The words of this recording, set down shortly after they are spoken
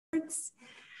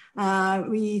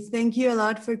We thank you a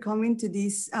lot for coming to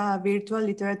this virtual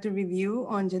literature review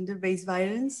on gender-based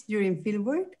violence during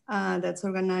fieldwork that's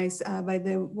organized by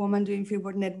the Women Doing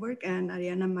Fieldwork Network and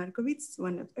Ariana Markowitz,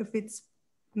 one of its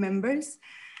members.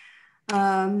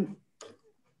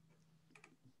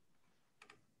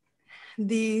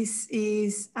 This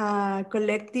is a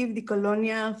collective,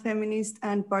 decolonial, feminist,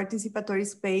 and participatory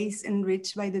space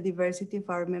enriched by the diversity of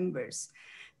our members.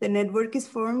 The network is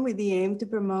formed with the aim to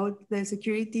promote the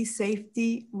security,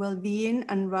 safety, well-being,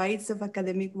 and rights of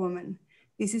academic women.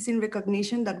 This is in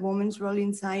recognition that women's role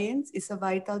in science is a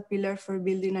vital pillar for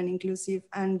building an inclusive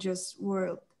and just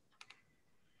world.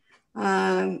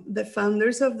 The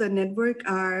founders of the network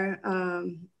are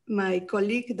my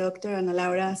colleague, Dr. Ana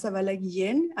Laura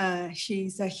Zavala-Guillén.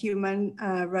 She's a human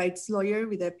rights lawyer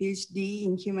with a PhD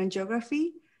in human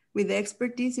geography, with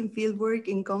expertise in fieldwork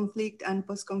in conflict and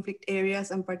post-conflict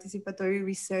areas and participatory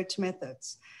research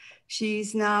methods. She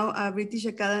is now a British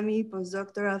Academy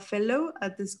postdoctoral fellow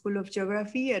at the School of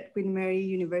Geography at Queen Mary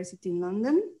University in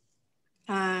London.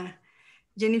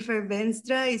 Jennifer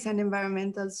Venstra is an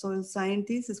environmental soil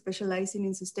scientist specializing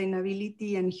in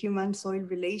sustainability and human soil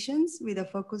relations with a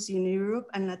focus in Europe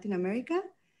and Latin America.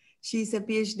 She's a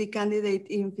PhD candidate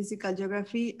in physical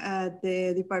geography at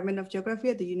the Department of Geography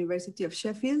at the University of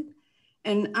Sheffield.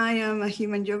 And I am a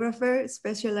human geographer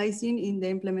specializing in the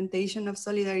implementation of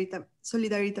solidarity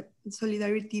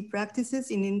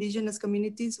practices in indigenous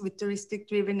communities with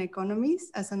touristic-driven economies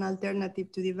as an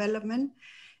alternative to development.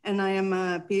 And I am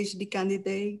a PhD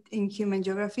candidate in human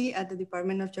geography at the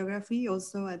Department of Geography,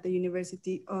 also at the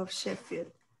University of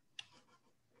Sheffield.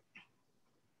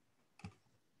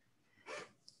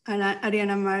 And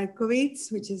Ariana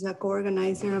Markowitz, which is a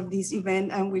co-organizer of this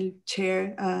event and will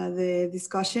chair the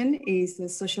discussion, is a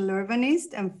social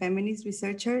urbanist and feminist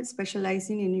researcher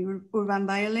specializing in urban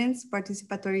violence,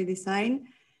 participatory design,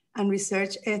 and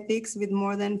research ethics with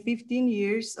more than 15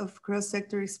 years of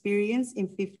cross-sector experience in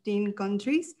 15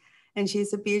 countries. And she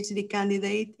is a PhD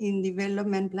candidate in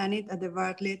development planning at the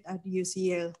Bartlett at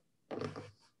UCL.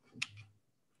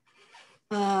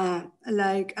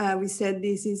 We said,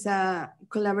 this is a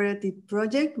collaborative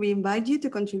project. We invite you to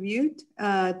contribute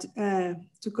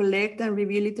to collect and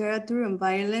review literature on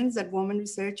violence that women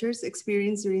researchers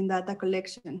experience during data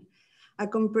collection. A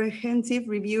comprehensive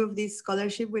review of this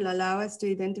scholarship will allow us to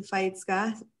identify its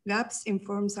gaps,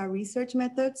 informs our research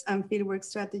methods and fieldwork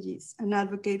strategies, and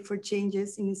advocate for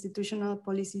changes in institutional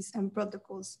policies and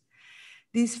protocols.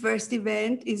 This first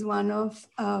event is one of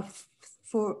a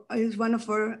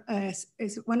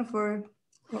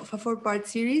four-part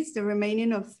series. The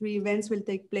remaining of 3 events will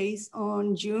take place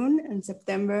on June and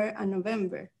September and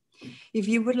November. If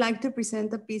you would like to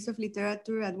present a piece of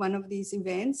literature at one of these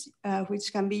events,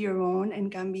 which can be your own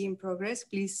and can be in progress,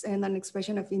 please send an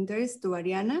expression of interest to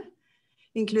Ariana,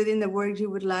 including the work you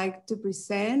would like to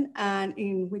present and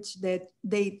in which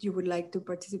date you would like to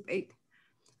participate.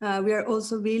 We are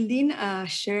also building a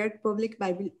shared public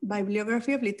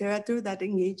bibliography of literature that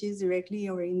engages directly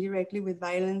or indirectly with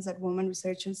violence that women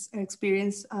researchers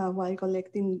experience while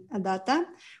collecting data,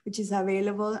 which is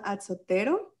available at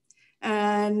Sotero.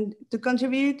 And to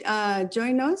contribute,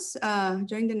 join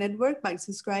the network by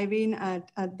subscribing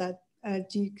at that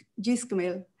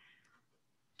Gmail.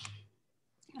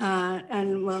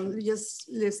 And well, just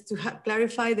to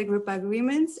clarify the group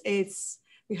agreements,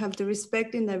 we have to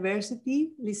respect in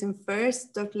diversity, listen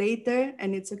first, talk later,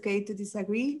 and it's okay to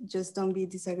disagree, just don't be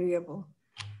disagreeable.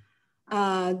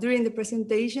 During the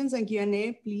presentations and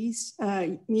Q&A, please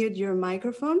mute your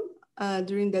microphone.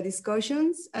 During the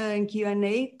discussions and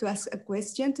Q&A, to ask a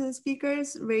question to the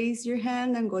speakers, raise your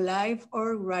hand and go live,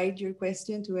 or write your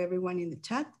question to everyone in the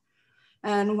chat.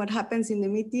 And what happens in the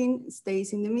meeting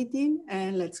stays in the meeting,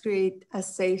 and let's create a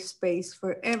safe space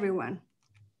for everyone.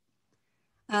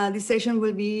 This session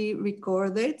will be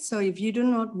recorded, so if you do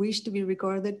not wish to be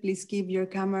recorded, please keep your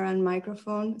camera and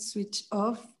microphone switched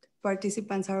off.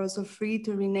 Participants are also free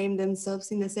to rename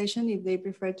themselves in the session if they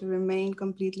prefer to remain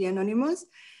completely anonymous.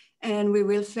 And we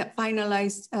will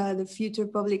finalize the future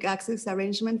public access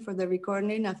arrangement for the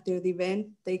recording after the event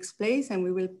takes place, and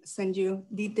we will send you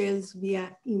details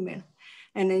via email.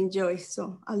 And enjoy.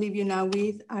 So I'll leave you now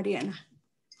with Ariana.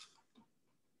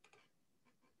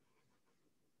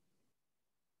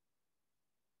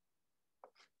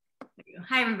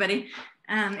 Hi, everybody.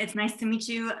 It's nice to meet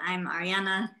you. I'm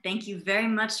Ariana. Thank you very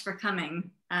much for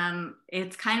coming.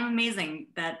 It's kind of amazing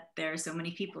that there are so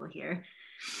many people here.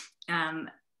 And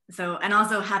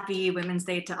also happy Women's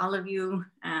Day to all of you,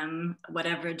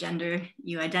 whatever gender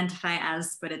you identify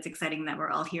as, but it's exciting that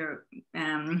we're all here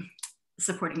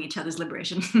supporting each other's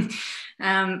liberation.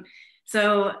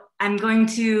 So I'm going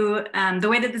to, the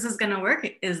way that this is going to work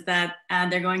is that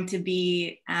they're going to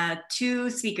be two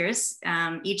speakers,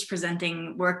 each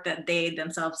presenting work that they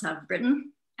themselves have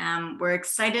written. We're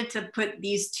excited to put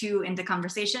these two into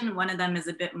conversation. One of them is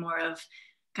a bit more of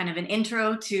kind of an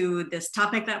intro to this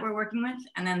topic that we're working with.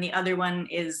 And then the other one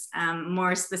is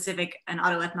more specific, an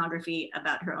autoethnography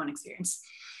about her own experience.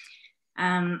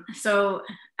 So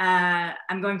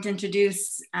I'm going to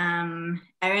introduce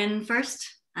Erin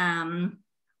first.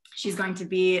 She's going to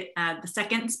be the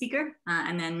second speaker,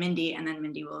 and then Mindi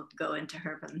will go into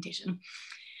her presentation.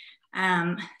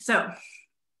 So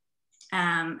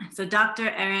Dr.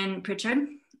 Erin Pritchard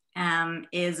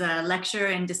is a lecturer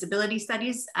in disability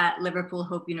studies at Liverpool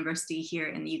Hope University here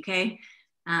in the UK,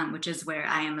 which is where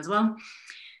I am as well.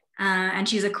 And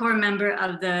she's a core member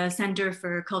of the Center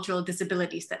for Cultural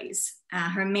Disability Studies.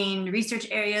 Her main research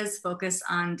areas focus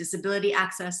on disability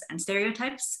access and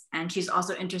stereotypes, and she's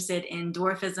also interested in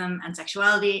dwarfism and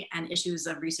sexuality and issues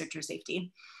of researcher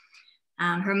safety.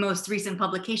 Her most recent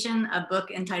publication, a book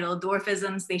entitled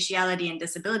Dwarfism, Spatiality and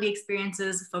Disability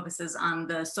Experiences, focuses on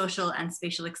the social and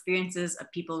spatial experiences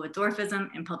of people with dwarfism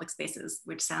in public spaces,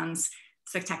 which sounds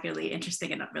spectacularly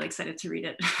interesting, and I'm really excited to read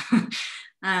it.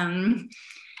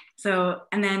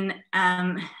 And then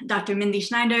Dr. Mindi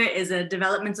Schneider is a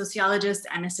development sociologist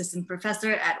and assistant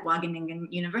professor at Wageningen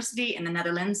University in the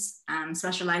Netherlands,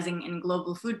 specializing in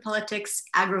global food politics,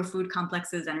 agro-food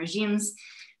complexes and regimes,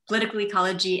 political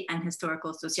ecology, and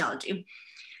historical sociology.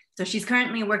 So she's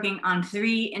currently working on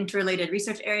 3 interrelated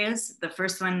research areas. The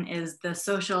first one is the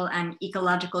social and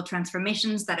ecological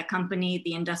transformations that accompany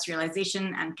the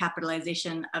industrialization and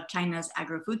capitalization of China's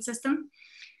agro-food system.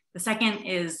 The second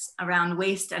is around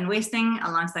waste and wasting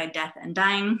alongside death and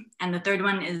dying. And the third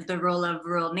one is the role of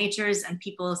rural natures and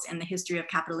peoples in the history of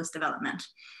capitalist development.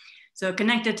 So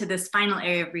connected to this final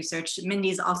area of research, Mindi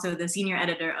is also the senior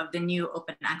editor of the new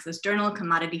open access journal,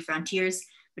 Commodity Frontiers,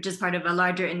 which is part of a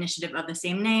larger initiative of the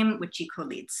same name, which she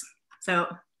co-leads.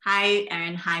 So hi,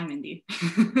 Erin, hi, Mindi.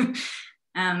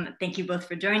 Thank you both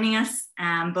for joining us.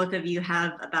 Both of you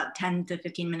have about 10 to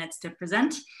 15 minutes to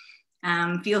present.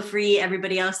 Feel free,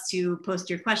 everybody else, to post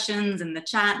your questions in the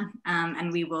chat,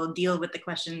 and we will deal with the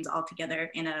questions all together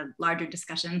in a larger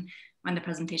discussion when the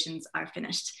presentations are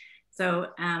finished. So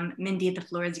Mindi, the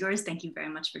floor is yours. Thank you very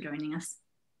much for joining us.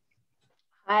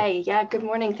 Hi, yeah, good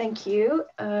morning. Thank you,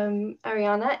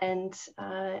 Ariana, and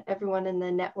everyone in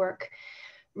the network,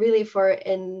 really for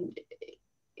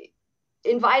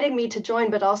inviting me to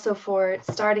join, but also for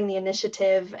starting the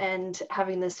initiative and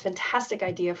having this fantastic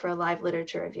idea for a live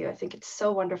literature review. I think it's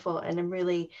so wonderful, and I'm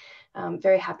really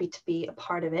very happy to be a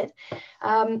part of it.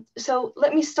 So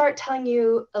let me start telling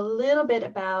you a little bit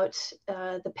about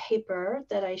the paper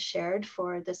that I shared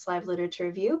for this live literature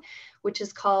review, which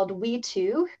is called We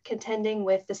Too, Contending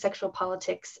with the Sexual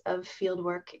Politics of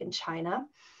Fieldwork in China.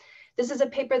 This is a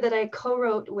paper that I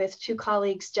co-wrote with 2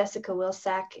 colleagues, Jessica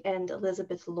Wilczak and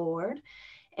Elizabeth Lord.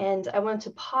 And I want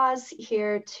to pause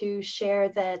here to share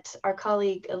that our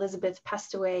colleague Elizabeth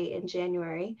passed away in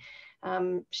January.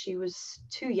 She was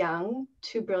too young,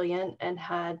 too brilliant, and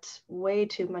had way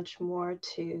too much more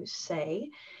to say.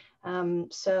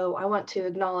 So I want to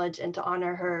acknowledge and to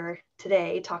honor her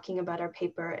today, talking about our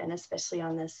paper, and especially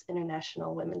on this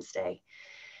International Women's Day.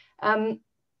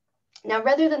 Now,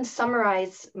 rather than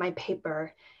summarize my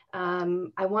paper,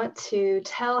 I want to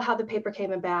tell how the paper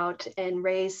came about and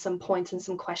raise some points and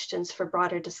some questions for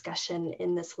broader discussion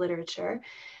in this literature.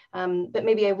 But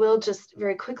maybe I will just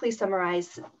very quickly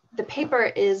summarize. The paper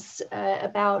is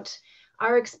about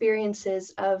our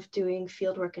experiences of doing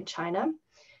fieldwork in China,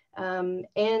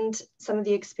 and some of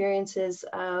the experiences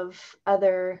of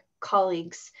other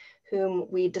colleagues whom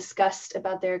we discussed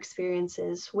about their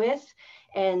experiences with,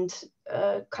 and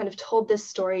kind of told this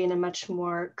story in a much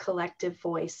more collective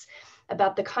voice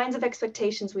about the kinds of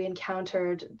expectations we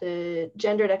encountered, the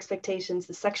gendered expectations,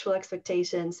 the sexual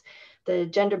expectations, the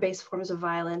gender-based forms of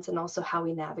violence, and also how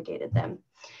we navigated them.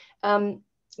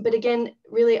 But again,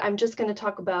 really, I'm just going to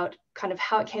talk about kind of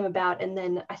how it came about, and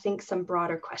then I think some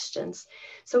broader questions.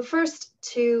 So first,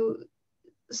 to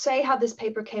say how this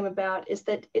paper came about is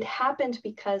that it happened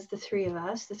because the 3 of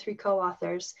us, the 3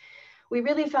 co-authors, we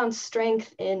really found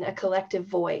strength in a collective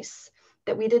voice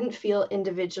that we didn't feel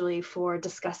individually for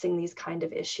discussing these kind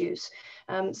of issues.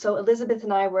 So Elizabeth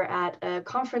and I were at a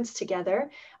conference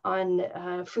together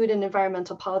on food and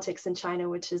environmental politics in China,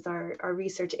 which is our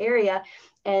research area.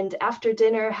 And after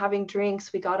dinner, having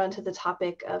drinks, we got onto the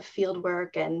topic of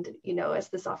fieldwork and, as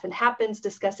this often happens,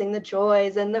 discussing the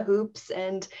joys and the hoops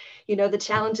and, the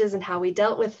challenges and how we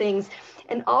dealt with things,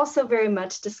 and also very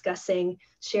much discussing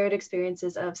shared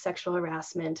experiences of sexual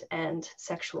harassment and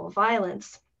sexual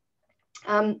violence.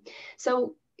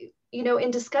 So,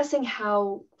 in discussing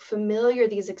how familiar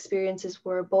these experiences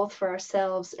were, both for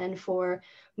ourselves and for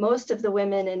most of the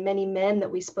women and many men that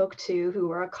we spoke to who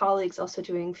were our colleagues also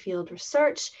doing field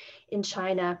research in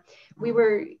China, we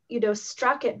were,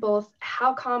 struck at both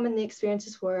how common the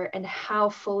experiences were and how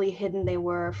fully hidden they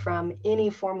were from any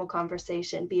formal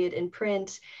conversation, be it in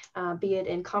print, be it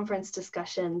in conference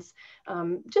discussions,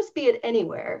 just be it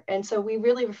anywhere. And so we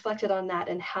really reflected on that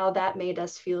and how that made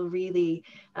us feel really,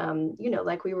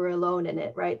 like we were alone in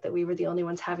it, right? That we were the only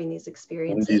ones having these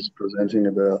experiences. Mindi's presenting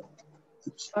about.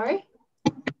 Sorry?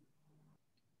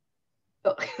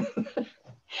 Oh.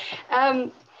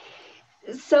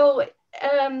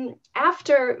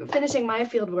 After finishing my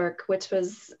fieldwork, which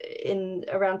was in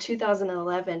around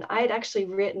 2011, I had actually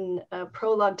written a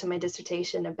prologue to my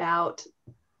dissertation about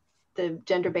the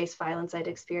gender-based violence I'd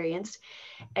experienced,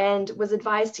 and was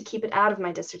advised to keep it out of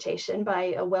my dissertation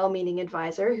by a well-meaning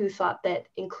advisor who thought that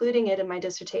including it in my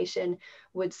dissertation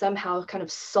would somehow kind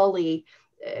of sully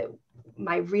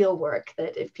my real work,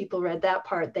 that if people read that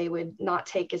part, they would not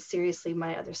take as seriously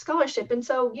my other scholarship. And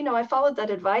so, I followed that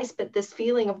advice, but this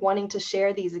feeling of wanting to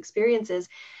share these experiences,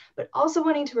 but also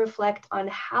wanting to reflect on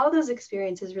how those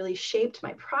experiences really shaped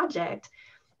my project,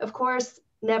 of course,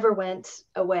 never went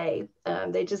away.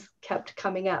 They just kept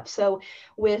coming up. So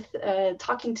with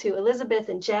talking to Elizabeth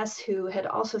and Jess, who had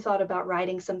also thought about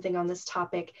writing something on this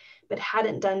topic, but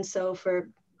hadn't done so for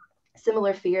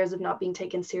similar fears of not being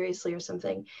taken seriously or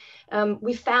something,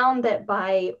 we found that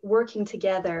by working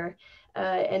together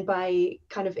and by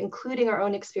kind of including our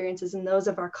own experiences and those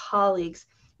of our colleagues,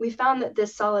 we found that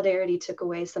this solidarity took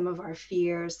away some of our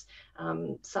fears,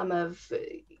 some of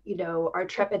our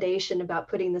trepidation about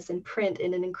putting this in print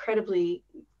in an incredibly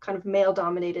kind of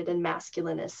male-dominated and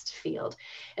masculinist field.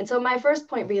 And so my first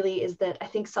point really is that I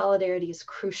think solidarity is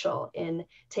crucial in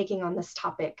taking on this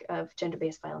topic of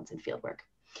gender-based violence in fieldwork.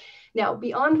 Now,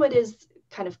 beyond what is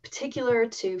kind of particular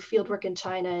to fieldwork in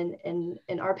China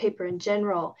and our paper in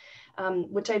general,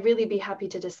 which I'd really be happy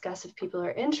to discuss if people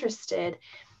are interested,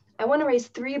 I want to raise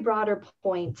three broader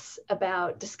points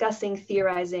about discussing,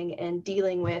 theorizing, and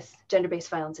dealing with gender-based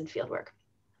violence in fieldwork.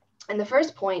 And the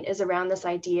first point is around this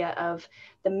idea of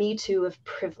the Me Too of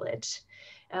privilege.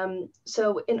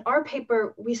 So in our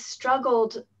paper, we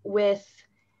struggled with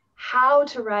how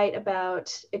to write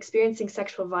about experiencing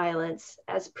sexual violence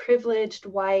as privileged,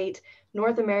 white,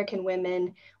 North American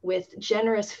women with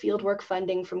generous fieldwork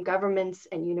funding from governments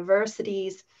and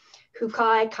universities who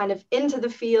fly kind of into the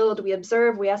field. We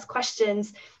observe, we ask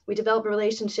questions, we develop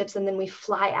relationships, and then we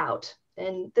fly out.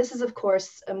 And this is, of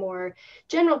course, a more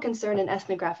general concern in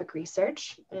ethnographic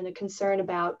research and a concern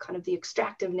about kind of the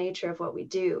extractive nature of what we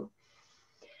do.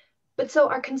 But so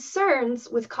our concerns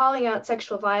with calling out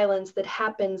sexual violence that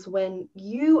happens when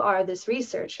you are this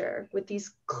researcher with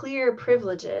these clear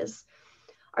privileges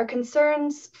are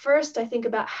concerns first, I think,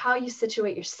 about how you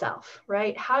situate yourself,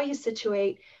 right? How you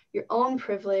situate your own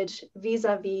privilege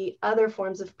vis-a-vis other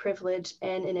forms of privilege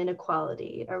and an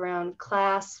inequality around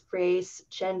class, race,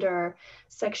 gender,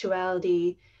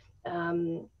 sexuality,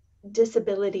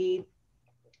 disability,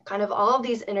 kind of all of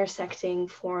these intersecting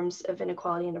forms of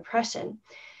inequality and oppression.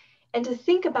 And to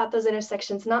think about those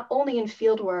intersections, not only in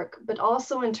fieldwork, but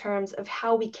also in terms of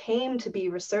how we came to be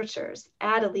researchers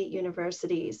at elite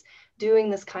universities doing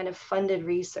this kind of funded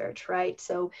research, right?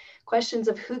 So questions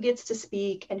of who gets to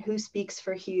speak and who speaks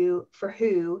for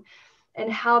who, and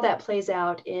how that plays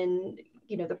out in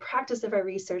the practice of our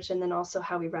research, and then also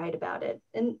how we write about it.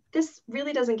 And this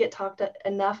really doesn't get talked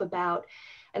enough about.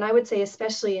 And I would say,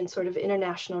 especially in sort of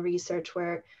international research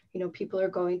where, people are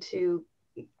going to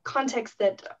contexts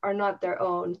that are not their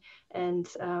own and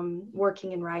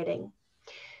working and writing.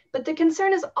 But the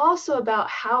concern is also about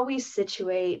how we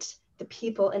situate the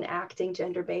people enacting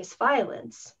gender-based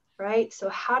violence, right? So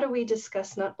how do we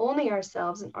discuss not only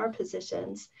ourselves and our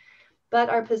positions, but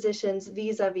our positions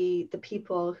vis-a-vis the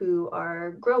people who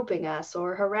are groping us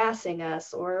or harassing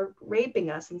us or raping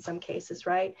us in some cases,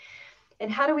 right?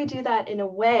 And how do we do that in a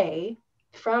way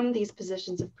from these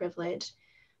positions of privilege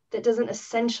that doesn't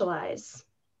essentialize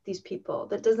these people,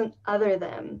 that doesn't other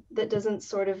them, that doesn't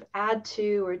sort of add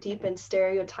to or deepen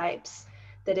stereotypes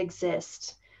that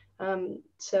exist,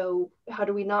 So how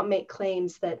do we not make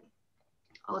claims that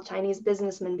all Chinese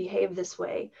businessmen behave this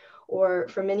way? Or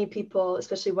for many people,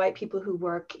 especially white people who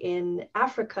work in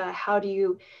Africa, how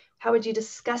would you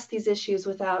discuss these issues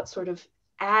without sort of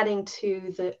adding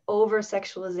to the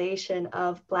over-sexualization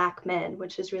of Black men,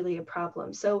 which is really a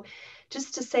problem? So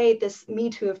just to say, this Me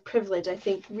Too of privilege, I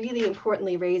think really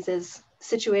importantly raises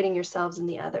situating yourselves and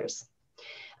the others.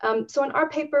 So in our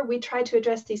paper, we try to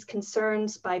address these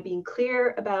concerns by being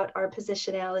clear about our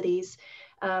positionalities,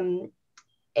 and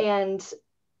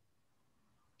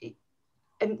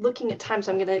I'm looking at time,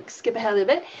 so I'm going to skip ahead a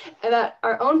bit, about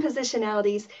our own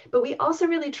positionalities, but we also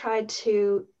really tried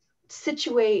to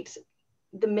situate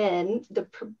the men, the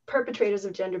perpetrators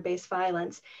of gender-based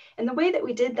violence. And the way that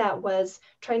we did that was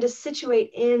trying to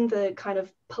situate in the kind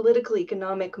of political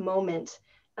economic moment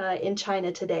in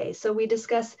China today. So we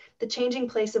discuss the changing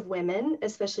place of women,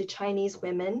 especially Chinese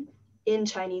women, in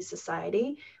Chinese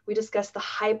society. We discuss the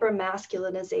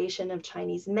hyper-masculinization of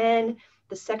Chinese men,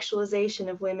 the sexualization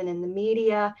of women in the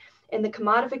media, and the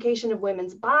commodification of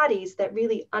women's bodies that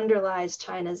really underlies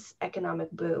China's economic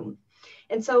boom.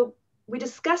 And so we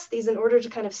discussed these in order to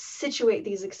kind of situate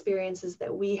these experiences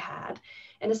that we had,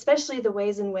 and especially the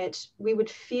ways in which we would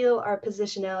feel our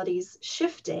positionalities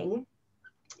shifting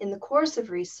in the course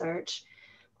of research,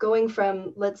 going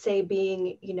from, let's say,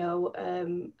 being,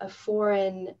 a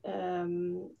foreign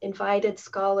invited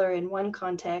scholar in one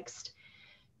context,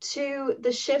 to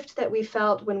the shift that we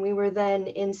felt when we were then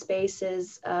in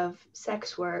spaces of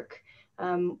sex work,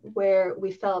 where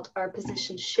we felt our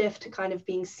position shift to kind of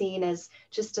being seen as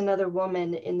just another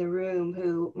woman in the room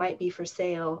who might be for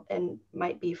sale and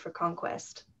might be for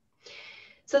conquest.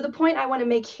 So the point I want to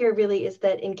make here really is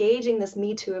that engaging this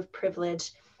Me Too of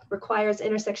privilege requires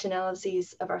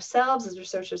intersectionalities of ourselves as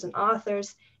researchers and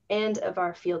authors and of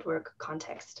our fieldwork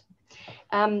context.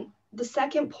 The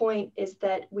second point is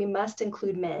that we must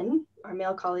include men, our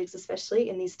male colleagues especially,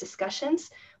 in these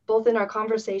discussions, both in our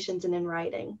conversations and in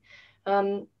writing.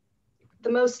 The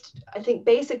most, I think,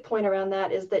 basic point around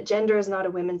that is that gender is not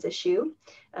a women's issue.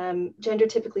 Gender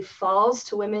typically falls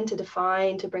to women to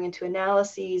define, to bring into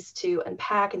analyses, to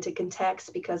unpack into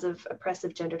context because of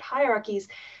oppressive gendered hierarchies,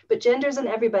 but gender is an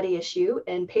everybody issue,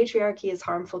 and patriarchy is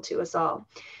harmful to us all.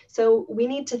 So we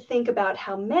need to think about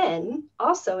how men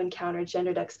also encounter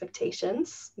gendered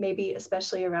expectations, maybe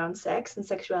especially around sex and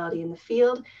sexuality in the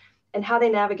field, and how they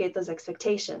navigate those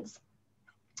expectations.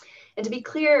 And to be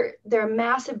clear, there are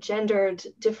massive gendered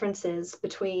differences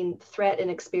between threat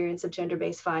and experience of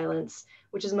gender-based violence,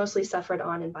 which is mostly suffered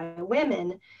on and by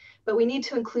women. But we need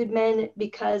to include men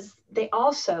because they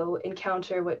also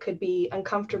encounter what could be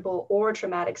uncomfortable or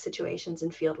traumatic situations in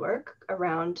fieldwork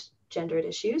around gendered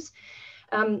issues.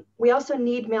 We also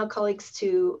need male colleagues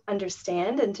to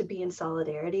understand and to be in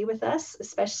solidarity with us,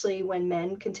 especially when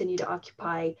men continue to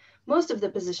occupy most of the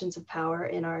positions of power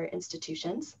in our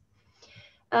institutions.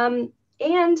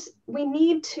 And we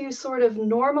need to sort of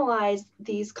normalize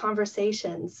these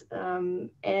conversations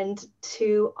and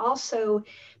to also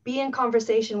be in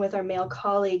conversation with our male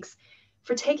colleagues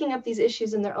for taking up these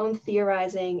issues in their own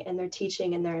theorizing and their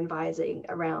teaching and their advising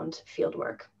around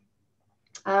fieldwork.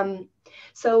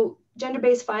 So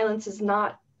gender-based violence is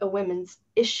not a women's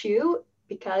issue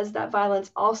because that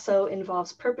violence also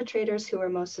involves perpetrators who are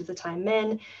most of the time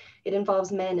men. It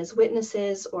involves men as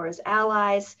witnesses or as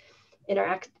allies. In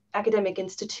our academic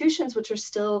institutions, which are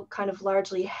still kind of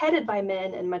largely headed by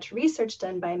men and much research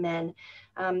done by men,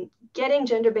 getting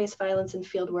gender-based violence in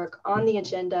fieldwork on the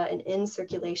agenda and in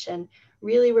circulation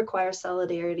really requires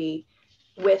solidarity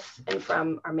with and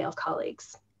from our male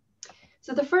colleagues.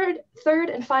 So the third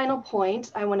and final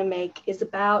point I want to make is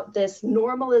about this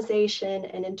normalization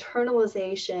and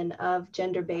internalization of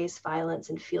gender-based violence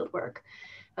in fieldwork.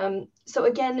 So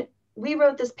again, we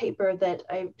wrote this paper that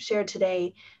I shared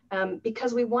today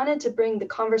because we wanted to bring the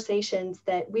conversations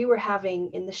that we were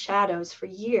having in the shadows for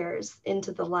years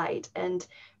into the light. And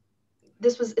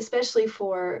this was especially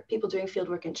for people doing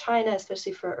fieldwork in China,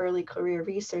 especially for early career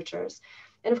researchers.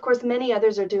 And of course, many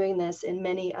others are doing this in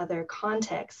many other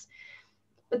contexts.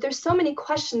 But there's so many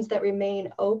questions that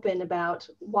remain open about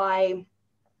why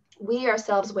we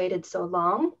ourselves waited so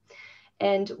long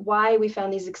and why we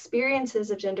found these experiences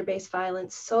of gender-based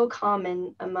violence so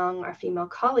common among our female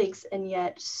colleagues and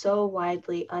yet so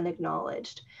widely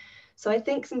unacknowledged. So I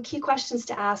think some key questions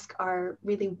to ask are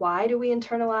really, why do we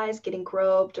internalize getting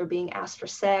groped or being asked for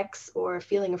sex or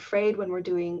feeling afraid when we're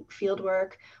doing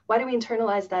fieldwork? Why do we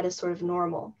internalize that as sort of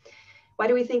normal? Why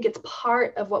do we think it's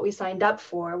part of what we signed up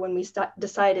for when we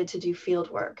decided to do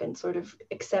fieldwork and sort of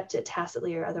accept it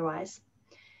tacitly or otherwise?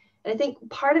 And I think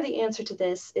part of the answer to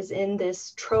this is in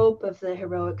this trope of the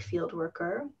heroic field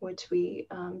worker, which we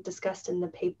discussed in the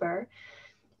paper,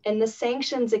 and the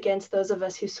sanctions against those of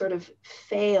us who sort of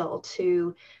fail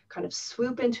to kind of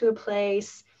swoop into a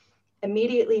place,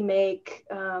 immediately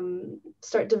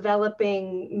start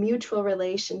developing mutual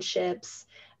relationships,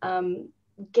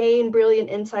 gain brilliant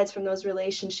insights from those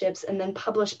relationships, and then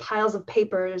publish piles of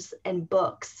papers and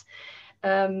books.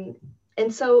 And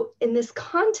so in this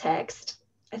context,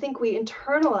 I think we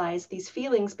internalize these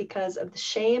feelings because of the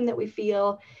shame that we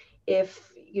feel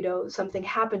if, something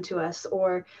happened to us,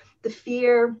 or the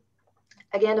fear,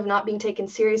 again, of not being taken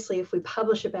seriously if we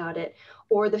publish about it,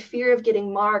 or the fear of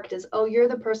getting marked as, oh, you're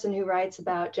the person who writes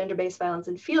about gender-based violence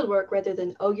in fieldwork, rather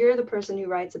than, oh, you're the person who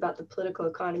writes about the political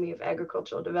economy of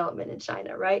agricultural development in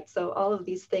China, right? So all of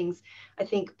these things, I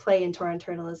think, play into our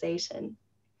internalization.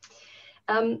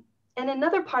 And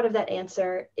another part of that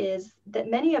answer is that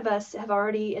many of us have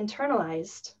already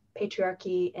internalized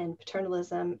patriarchy and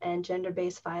paternalism and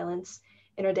gender-based violence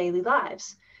in our daily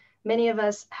lives. Many of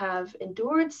us have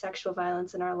endured sexual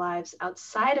violence in our lives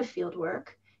outside of fieldwork,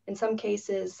 in some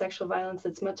cases, sexual violence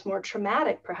that's much more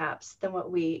traumatic, perhaps, than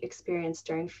what we experienced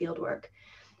during fieldwork.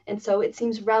 And so it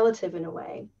seems relative in a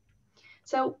way.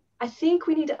 So I think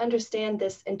we need to understand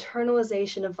this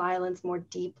internalization of violence more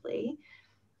deeply.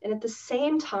 And at the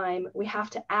same time, we have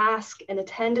to ask and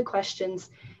attend to questions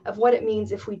of what it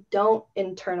means if we don't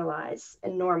internalize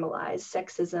and normalize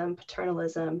sexism,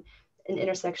 paternalism, and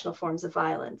intersectional forms of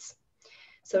violence.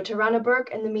 So Tarana Burke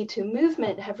and the Me Too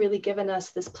movement have really given us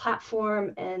this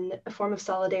platform and a form of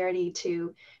solidarity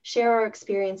to share our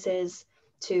experiences,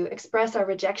 to express our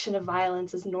rejection of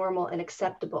violence as normal and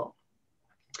acceptable.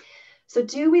 So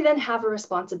do we then have a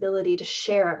responsibility to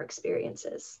share our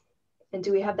experiences? And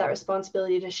do we have that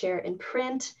responsibility to share in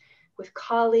print, with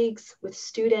colleagues, with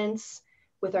students,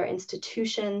 with our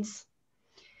institutions?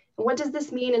 And what does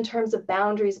this mean in terms of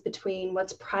boundaries between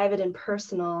what's private and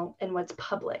personal and what's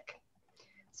public?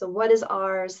 So what is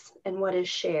ours and what is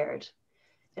shared?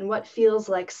 And what feels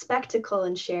like spectacle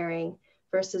and sharing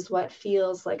versus what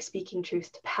feels like speaking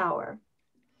truth to power?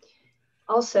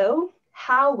 Also,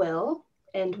 how will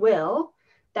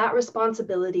that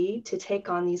responsibility to take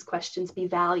on these questions be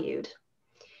valued?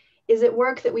 Is it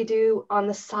work that we do on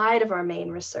the side of our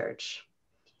main research?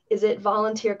 Is it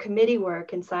volunteer committee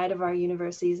work inside of our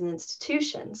universities and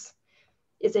institutions?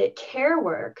 Is it care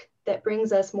work that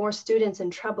brings us more students in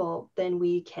trouble than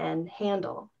we can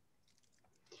handle?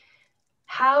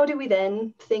 How do we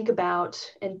then think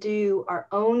about and do our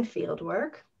own field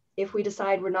work if we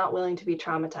decide we're not willing to be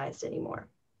traumatized anymore?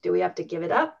 Do we have to give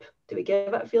it up? Do we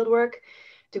give up field work?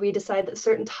 Do we decide that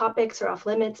certain topics are off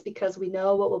limits because we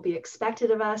know what will be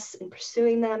expected of us in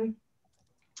pursuing them?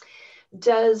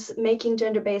 Does making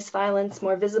gender-based violence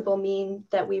more visible mean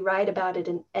that we write about it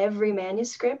in every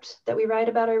manuscript that we write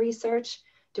about our research?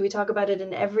 Do we talk about it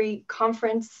in every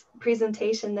conference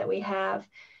presentation that we have?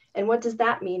 And what does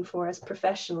that mean for us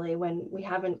professionally when we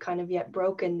haven't kind of yet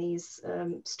broken these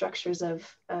structures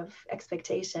of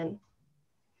expectation?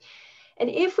 And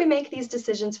if we make these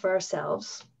decisions for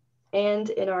ourselves and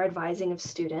in our advising of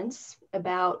students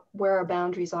about where our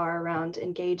boundaries are around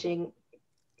engaging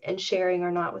and sharing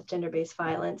or not with gender-based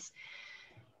violence,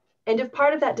 and if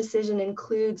part of that decision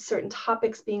includes certain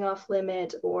topics being off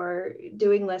limit or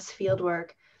doing less field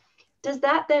work, does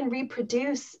that then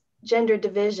reproduce gender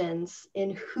divisions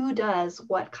in who does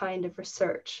what kind of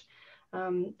research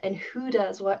and who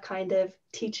does what kind of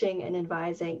teaching and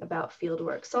advising about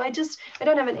fieldwork? So I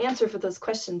don't have an answer for those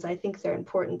questions. I think they're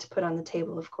important to put on the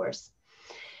table, of course.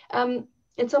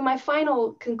 And so my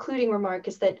final concluding remark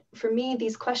is that for me,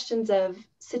 these questions of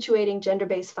situating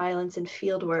gender-based violence in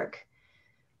fieldwork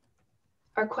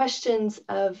are questions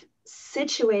of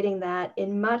situating that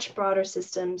in much broader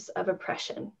systems of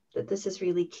oppression, that this is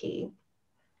really key.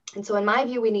 And so in my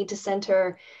view, we need to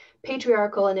center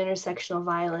patriarchal and intersectional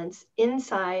violence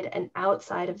inside and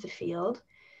outside of the field,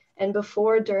 and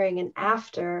before, during, and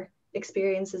after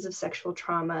experiences of sexual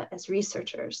trauma as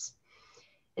researchers.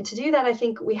 And to do that, I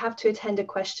think we have to attend to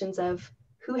questions of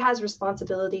who has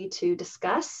responsibility to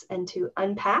discuss and to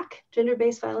unpack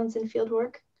gender-based violence in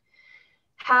fieldwork?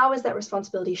 How is that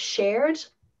responsibility shared?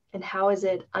 And how is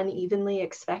it unevenly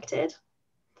expected?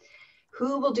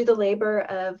 Who will do the labor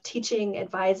of teaching,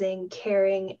 advising,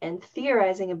 caring, and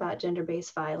theorizing about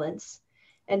gender-based violence?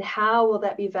 And how will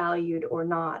that be valued or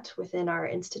not within our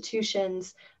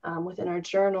institutions, within our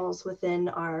journals, within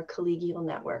our collegial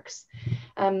networks?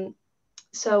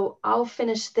 So I'll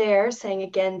finish there saying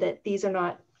again that these are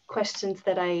not questions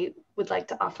that I would like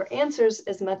to offer answers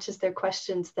as much as they're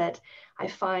questions that I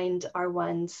find are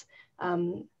ones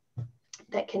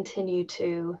that continue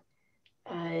to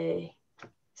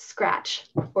scratch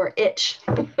or itch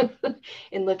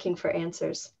in looking for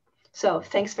answers. So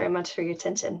thanks very much for your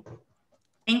attention.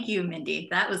 Thank you, Mindi.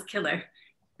 That was killer.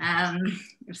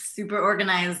 Super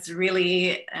organized,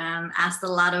 really asked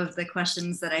a lot of the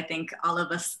questions that I think all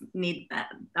of us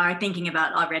are thinking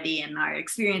about already and are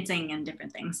experiencing and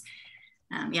different things.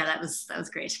 Yeah, that was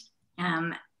great.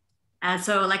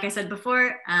 So like I said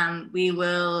before, we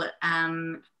will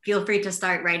feel free to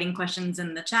start writing questions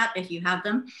in the chat if you have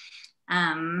them.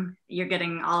 You're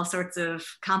getting all sorts of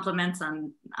compliments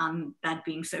on that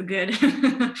being so good.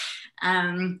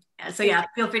 So yeah,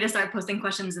 feel free to start posting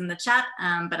questions in the chat,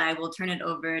 but I will turn it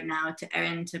over now to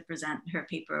Erin to present her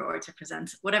paper or to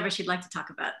present whatever she'd like to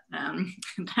talk about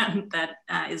that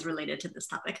is related to this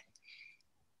topic.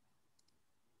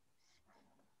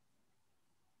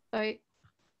 Sorry,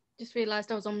 just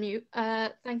realized I was on mute.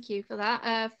 Thank you for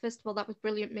that. First of all, that was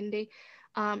brilliant, Mindi.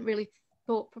 Really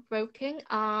thought-provoking.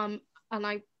 And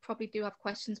I probably do have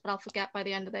questions, but I'll forget by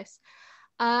the end of this.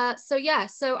 So yeah,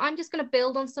 so I'm just going to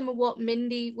build on some of what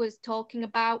Mindi was talking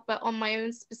about, but on my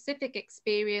own specific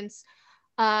experience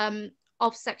of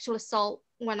sexual assault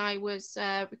when I was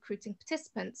recruiting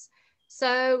participants.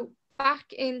 So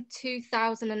back in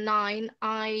 2009,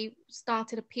 I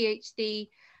started a PhD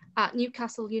at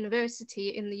Newcastle University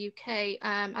in the UK,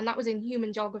 and that was in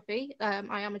human geography.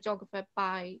 I am a geographer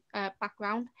by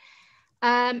background.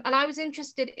 And I was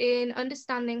interested in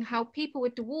understanding how people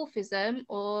with dwarfism,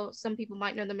 or some people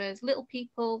might know them as little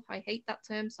people, I hate that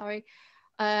term, sorry,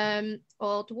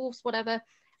 or dwarfs, whatever,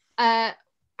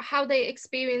 how they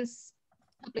experience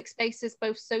public spaces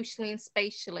both socially and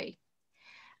spatially.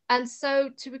 And so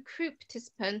to recruit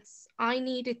participants, I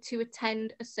needed to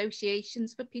attend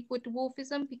associations for people with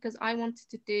dwarfism because I wanted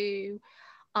to do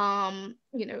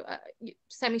you know,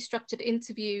 semi-structured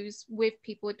interviews with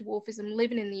people with dwarfism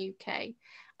living in the UK.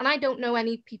 And I don't know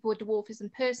any people with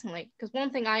dwarfism personally, because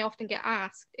one thing I often get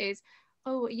asked is,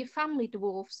 oh, are your family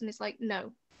dwarfs? And it's like,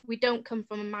 no, we don't come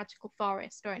from a magical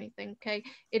forest or anything, okay?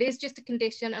 It is just a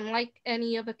condition, and like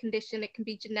any other condition, it can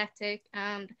be genetic.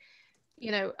 And,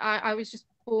 you know, I was just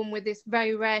born with this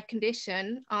very rare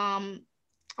condition. And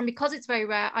because it's very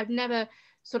rare, I've never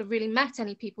sort of really met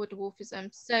any people with dwarfism.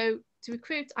 So to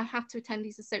recruit, I had to attend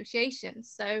these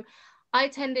associations. So I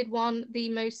attended one, the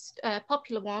most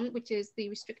popular one, which is the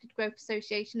Restricted Growth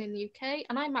Association in the UK.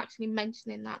 And I'm actually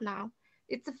mentioning that now.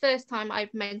 It's the first time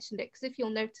I've mentioned it, because if you'll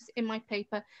notice in my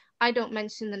paper, I don't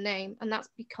mention the name, and that's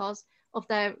because of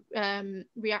their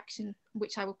reaction,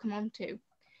 which I will come on to.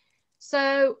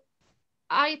 So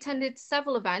I attended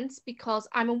several events because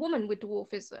I'm a woman with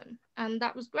dwarfism, and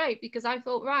that was great because I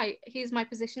thought, right, here's my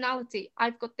positionality.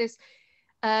 I've got this,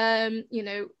 you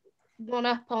know, one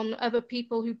up on other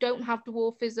people who don't have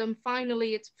dwarfism.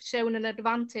 Finally, it's shown an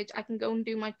advantage. I can go and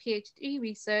do my PhD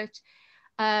research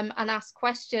and ask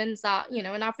questions that, you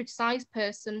know, an average sized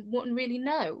person wouldn't really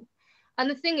know. And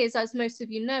the thing is, as most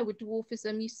of you know, with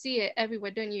dwarfism, you see it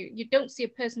everywhere, don't you? You don't see a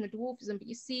person with dwarfism, but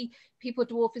you see people with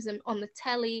dwarfism on the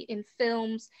telly, in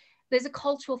films. There's a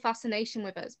cultural fascination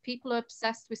with us. People are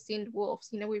obsessed with seeing dwarfs.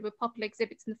 You know, we were popular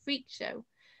exhibits in the freak show.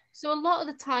 So a lot of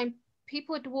the time,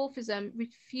 people with dwarfism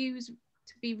refuse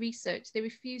to be researched. They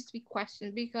refuse to be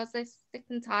questioned because they're sick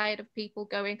and tired of people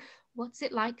going, what's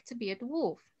it like to be a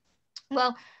dwarf?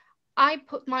 Well, I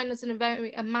put mine as a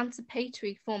very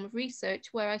emancipatory form of research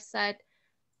where I said,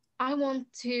 I want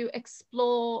to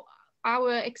explore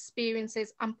our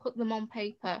experiences and put them on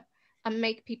paper and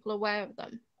make people aware of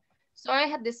them. So I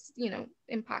had this, you know,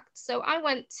 impact. So I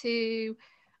went to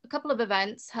a couple of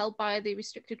events held by the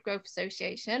Restricted Growth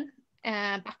Association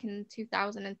back in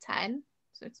 2010.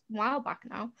 So it's a while back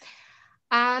now.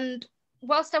 And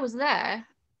whilst I was there,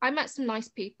 I met some nice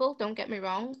people, don't get me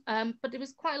wrong, but there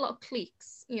was quite a lot of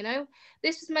cliques, you know.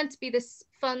 This was meant to be this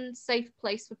fun, safe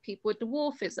place for people with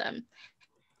dwarfism.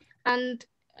 And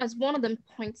as one of them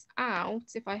points out,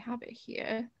 if I have it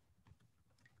here,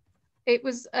 it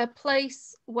was a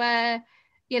place where,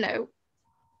 you know,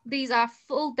 these are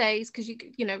full days, because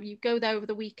you know, you go there over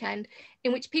the weekend,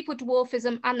 in which people with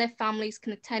dwarfism and their families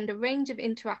can attend a range of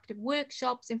interactive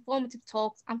workshops, informative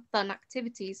talks, and fun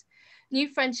activities. New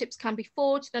friendships can be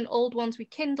forged and old ones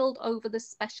rekindled over the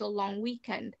special long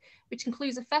weekend, which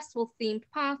includes a festival-themed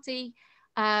party,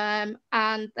 and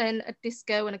then a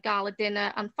disco and a gala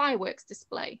dinner and fireworks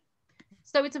display.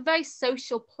 So it's a very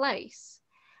social place,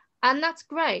 and that's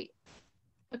great.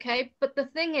 Okay, but the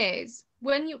thing is,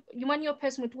 when you're a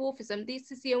person with dwarfism,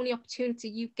 this is the only opportunity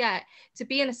you get to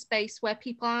be in a space where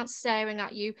people aren't staring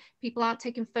at you, people aren't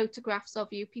taking photographs of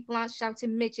you, people aren't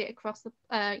shouting midget across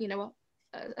the, you know,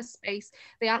 a space.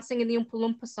 They aren't singing the Oompa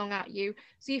Loompa song at you.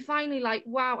 So you're finally like,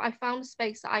 wow, I found a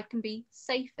space that I can be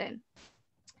safe in.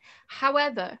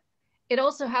 However, it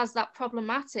also has that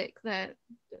problematic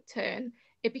turn.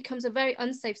 It becomes a very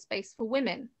unsafe space for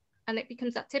women. And it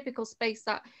becomes that typical space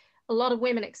that a lot of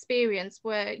women experience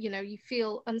where, you know, you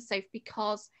feel unsafe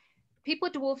because people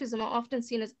with dwarfism are often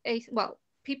seen as,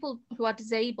 people who are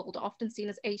disabled are often seen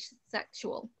as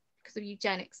asexual because of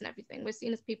eugenics and everything. We're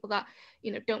seen as people that,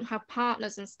 you know, don't have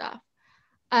partners and stuff.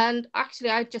 And actually,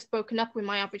 I'd just broken up with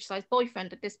my average size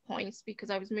boyfriend at this point because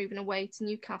I was moving away to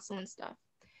Newcastle and stuff.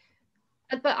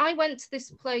 But I went to this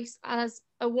place as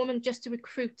a woman just to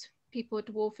recruit people with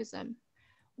dwarfism,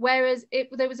 whereas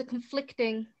there was a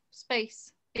conflicting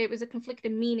space. It was a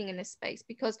conflicting meaning in this space,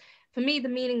 because for me, the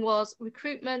meaning was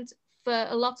recruitment. For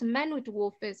a lot of men with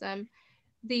dwarfism,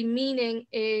 the meaning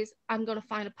is I'm going to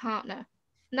find a partner.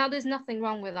 Now, there's nothing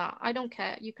wrong with that. I don't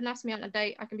care. You can ask me on a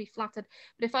date. I can be flattered.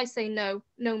 But if I say no,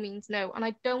 no means no. And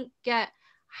I don't get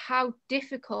how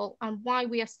difficult and why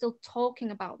we are still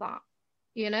talking about that,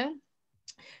 you know?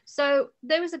 So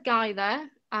there was a guy there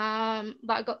that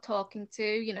I got talking to,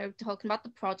 you know, talking about the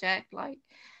project, like,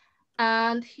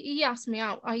 and he asked me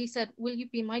out. He said, will you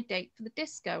be my date for the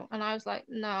disco? And I was like,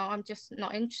 no, I'm just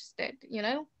not interested, you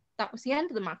know? That was the end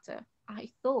of the matter, I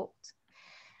thought.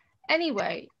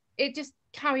 Anyway, it just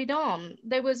carried on.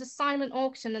 There was a silent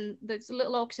auction, and there's a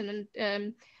little auction,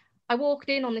 and I walked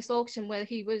in on this auction where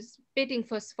he was bidding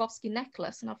for a Swarovski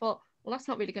necklace, and I thought, well, that's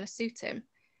not really going to suit him.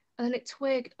 And then it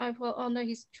twigged. I thought, oh no,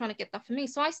 he's trying to get that for me.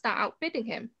 So I start outbidding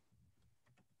him.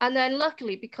 And then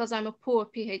luckily, because I'm a poor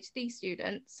PhD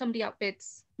student, somebody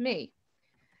outbids me.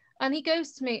 And he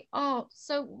goes to me, oh,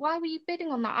 so why were you bidding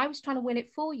on that? I was trying to win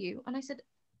it for you. And I said,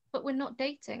 but we're not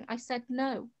dating. I said,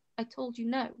 no, I told you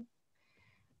no.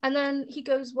 And then he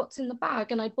goes, what's in the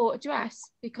bag? And I bought a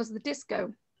dress because of the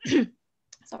disco.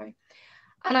 Sorry.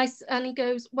 And he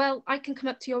goes, well, I can come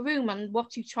up to your room and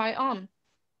watch you try it on.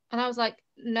 And I was like,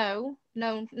 no,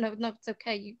 it's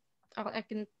okay. I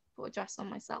can put a dress on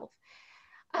myself.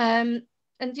 And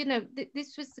you know,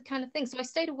 this was the kind of thing. So I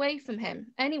stayed away from him.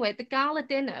 Anyway, the gala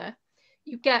dinner,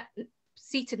 you get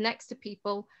seated next to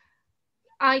people.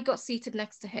 I got seated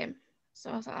next to him.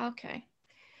 So I was like, okay.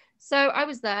 So I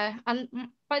was there, and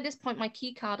by this point my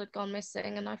key card had gone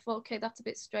missing, and I thought, okay, that's a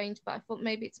bit strange, but I thought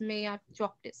maybe it's me, I've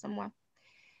dropped it somewhere.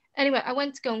 Anyway, I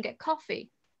went to go and get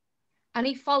coffee, and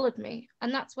he followed me,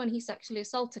 and that's when he sexually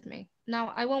assaulted me.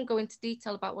 Now, I won't go into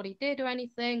detail about what he did or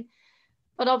anything,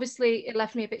 but obviously it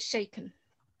left me a bit shaken.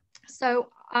 So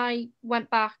I went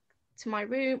back to my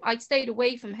room. I stayed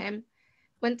away from him,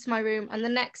 went to my room, and the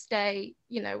next day,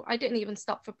 you know, I didn't even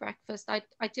stop for breakfast. I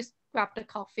just grabbed a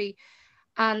coffee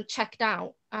and checked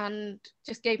out, and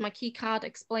just gave my key card,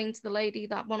 explained to the lady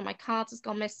that one of my cards has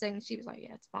gone missing. She was like,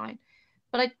 yeah, it's fine.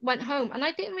 But I went home, and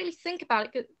I didn't really think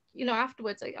about it, you know,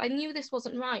 afterwards. I knew this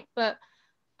wasn't right, but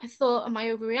I thought, am I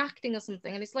overreacting or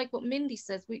something? And it's like what Mindi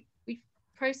says, we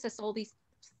process all these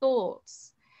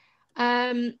thoughts.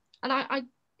 And I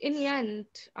in the end,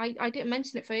 I didn't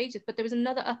mention it for ages, but there was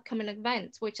another upcoming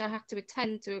event which I had to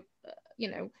attend to,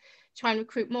 you know, try and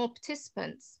recruit more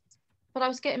participants. But I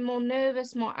was getting more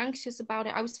nervous, more anxious about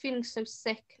it. I was feeling so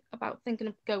sick about thinking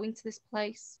of going to this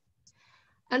place.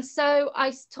 And so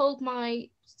I told my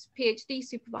PhD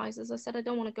supervisors, I said, I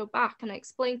don't want to go back. And I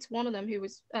explained to one of them, who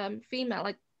was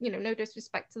female, you know, no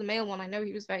disrespect to the male one. I know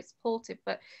he was very supportive,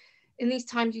 but in these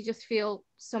times, you just feel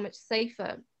so much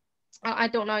safer. I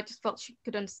don't know, I just felt she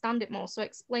could understand it more. So I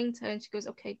explained to her, and she goes,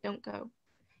 okay, don't go.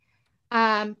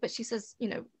 But she says, you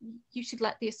know, you should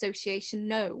let the association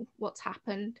know what's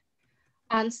happened.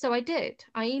 And so I did.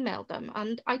 I emailed them,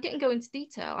 and I didn't go into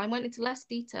detail. I went into less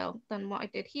detail than what I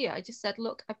did here. I just said,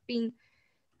 look,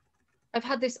 I've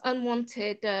had this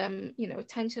unwanted, you know,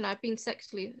 attention. I've been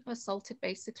sexually assaulted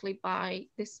basically by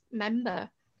this member.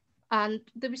 And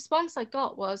the response I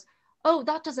got was, oh,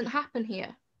 that doesn't happen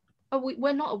here. Oh,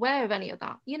 we're not aware of any of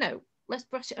that. You know, let's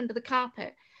brush it under the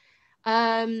carpet.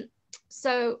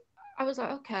 So I was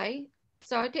like, okay.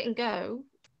 So I didn't go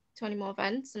to any more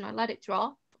events, and I let it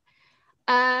drop.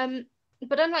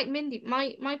 But unlike Mindi,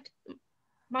 my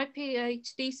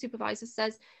PhD supervisor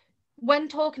says, when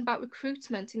talking about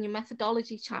recruitment in your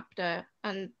methodology chapter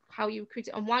and how you recruit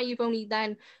it and why you've only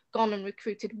then gone and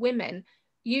recruited women,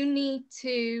 you need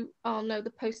to, oh no,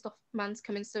 the postman's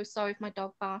coming, so sorry if my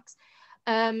dog barks.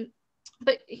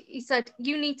 But he said,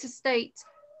 you need to state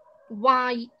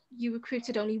why you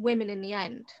recruited only women in the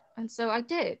end. And so I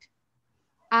did.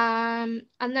 And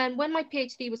then when my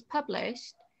PhD was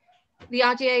published, the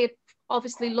RGA had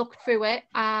obviously looked through it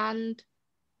and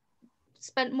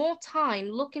spent more time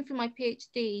looking through my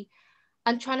PhD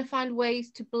and trying to find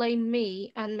ways to blame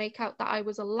me and make out that I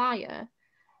was a liar.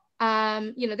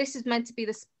 You know, this is meant to be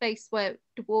the space where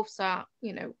dwarfs are,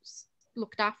 you know,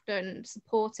 looked after and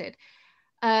supported.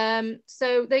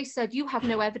 So they said, you have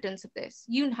no evidence of this.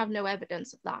 You have no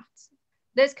evidence of that.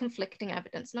 There's conflicting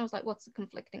evidence. And I was like, what's the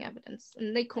conflicting evidence?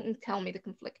 And they couldn't tell me the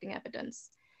conflicting evidence.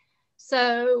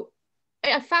 So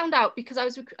I found out because I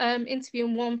was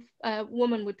interviewing one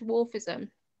woman with dwarfism,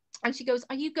 and she goes,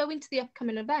 are you going to the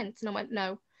upcoming event? And I went,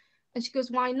 no. And she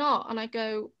goes, why not? And I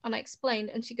go, and I explained,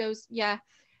 and she goes, yeah,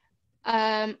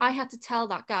 I had to tell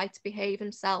that guy to behave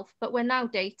himself, but we're now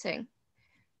dating.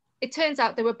 It turns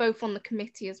out they were both on the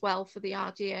committee as well for the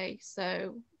RGA.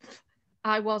 So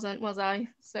I wasn't, was I?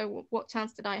 So what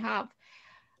chance did I have?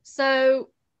 So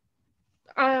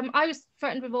I was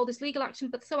threatened with all this legal action,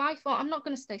 but so I thought, I'm not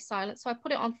going to stay silent. So I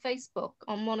put it on Facebook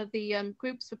on one of the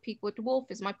groups for people with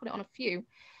dwarfism. I put it on a few.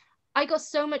 I got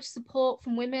so much support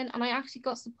from women, and I actually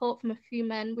got support from a few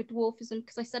men with dwarfism,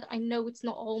 because I said, I know it's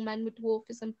not all men with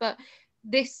dwarfism, but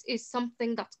this is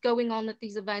something that's going on at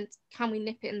these events. Can we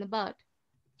nip it in the bud?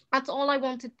 That's all I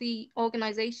wanted the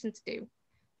organization to do.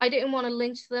 I didn't want to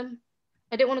lynch them.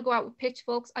 I didn't want to go out with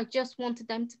pitchforks. I just wanted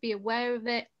them to be aware of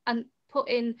it and put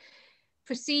in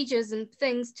procedures and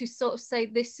things to sort of say,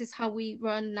 this is how we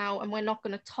run now, and we're not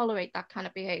going to tolerate that kind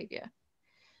of behavior.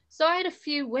 So I had a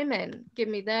few women give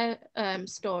me their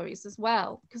stories as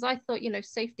well, because I thought, you know,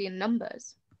 safety in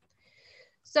numbers.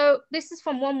 So this is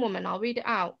from one woman, I'll read it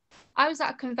out. I was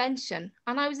at a convention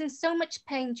and I was in so much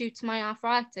pain due to my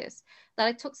arthritis that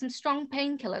I took some strong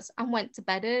painkillers and went to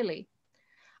bed early.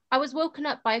 I was woken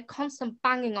up by a constant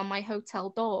banging on my hotel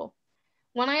door.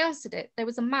 When I answered it, there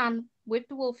was a man with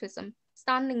dwarfism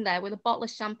standing there with a bottle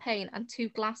of champagne and 2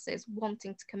 glasses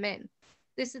wanting to come in.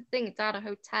 This is the thing, it's at a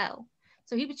hotel.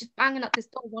 So he was just banging at this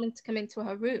door wanting to come into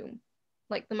her room,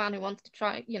 like the man who wanted to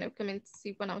try, you know, come in to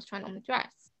see when I was trying on the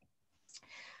dress.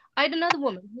 I had another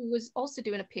woman who was also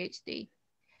doing a PhD,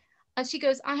 and she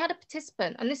goes, I had a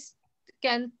participant, and this,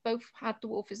 again, both had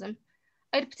dwarfism.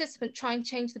 I had a participant try and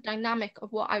change the dynamic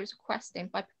of what I was requesting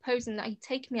by proposing that he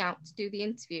take me out to do the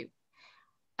interview.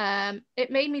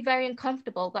 It made me very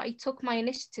uncomfortable that he took my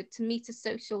initiative to meet a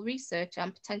social researcher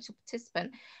and potential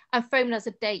participant and frame it as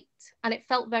a date. And it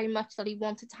felt very much that he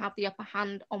wanted to have the upper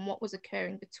hand on what was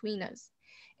occurring between us.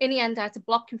 In the end, I had to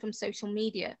block him from social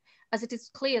media, as it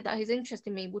is clear that his interest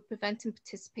in me would prevent him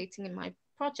participating in my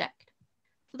project.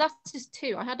 So that's just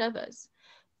 2. I had others.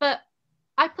 But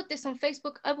I put this on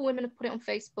Facebook. Other women have put it on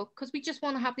Facebook because we just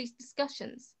want to have these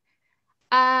discussions.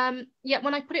 Yet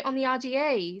when I put it on the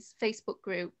RGA's Facebook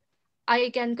group, I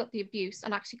again got the abuse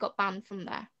and actually got banned from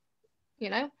there. You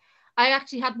know, I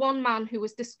actually had one man who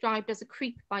was described as a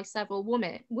creep by several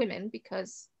women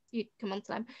because you'd come on to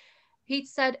them. He'd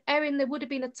said, Erin, there would have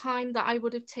been a time that I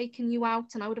would have taken you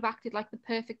out and I would have acted like the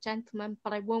perfect gentleman,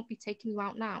 but I won't be taking you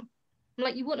out now. I'm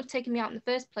like, you wouldn't have taken me out in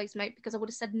the first place, mate, because I would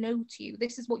have said no to you.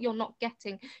 This is what you're not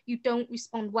getting. You don't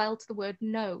respond well to the word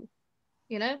no.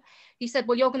 You know, he said,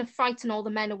 well, you're going to frighten all the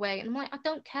men away. And I'm like, I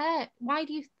don't care. Why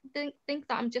do you think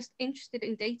that I'm just interested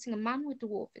in dating a man with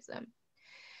dwarfism?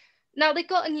 Now they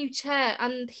got a new chair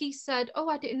and he said, oh,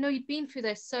 I didn't know you'd been through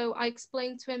this. So I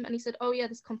explained to him and he said, oh yeah,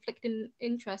 there's conflicting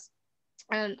interest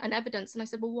and evidence. And I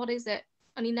said, well, what is it?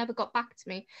 And he never got back to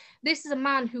me. This is a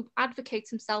man who advocates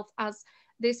himself as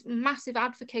this massive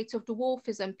advocate of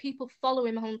dwarfism. People follow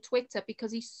him on Twitter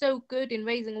because he's so good in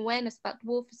raising awareness about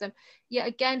dwarfism. Yet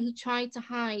again, he tried to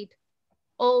hide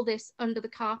all this under the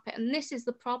carpet. And this is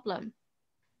the problem.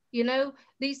 You know,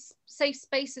 these safe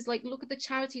spaces, like look at the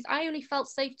charities. I only felt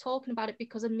safe talking about it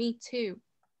because of Me Too.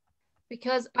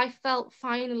 Because I felt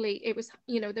finally it was,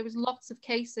 you know, there was lots of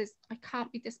cases. I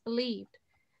can't be disbelieved,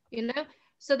 you know.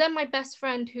 So then my best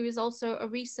friend, who is also a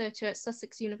researcher at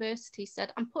Sussex University,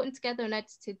 said, I'm putting together an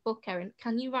edited book, Erin.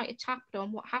 Can you write a chapter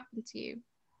on what happened to you?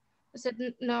 I said,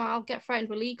 no, I'll get threatened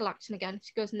with legal action again.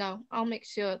 She goes, no, I'll make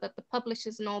sure that the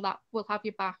publishers and all that will have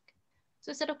you back.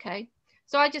 So I said, okay.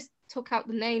 So I just took out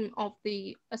the name of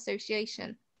the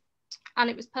association and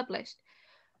it was published.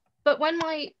 But when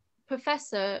my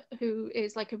professor, who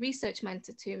is like a research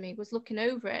mentor to me, was looking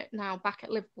over it now back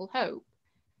at Liverpool Hope,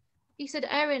 he said,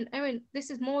 Erin, this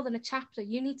is more than a chapter.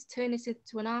 You need to turn this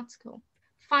into an article.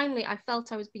 Finally, I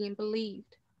felt I was being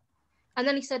believed. And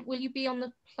then he said, will you be on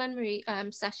the plenary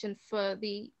session for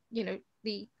the, you know,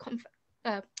 the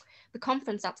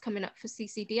conference that's coming up for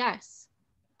CCDS?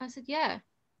 I said, yeah.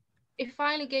 It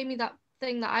finally gave me that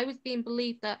thing that I was being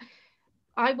believed, that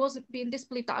I wasn't being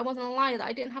disbelieved, that I wasn't a liar, that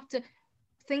I didn't have to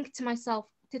think to myself,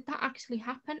 did that actually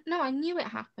happen? No, I knew it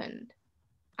happened.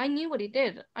 I knew what he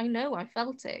did. I know, I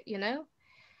felt it, you know?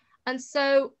 And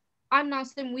so I'm now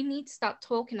saying we need to start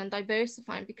talking and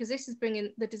diversifying, because this is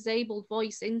bringing the disabled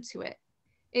voice into it.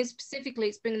 Specifically,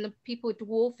 it's bringing the people with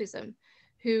dwarfism,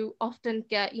 who often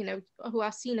get, you know, who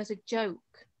are seen as a joke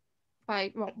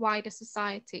by wider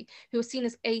society, who are seen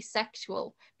as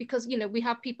asexual, because, you know, we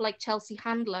have people like Chelsea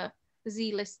Handler, the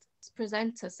Z-list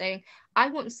presenter, saying, I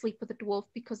wouldn't sleep with a dwarf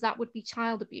because that would be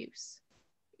child abuse.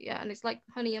 Yeah, and it's like,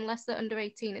 honey, unless they're under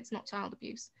 18, it's not child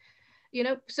abuse. You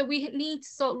know, so we need to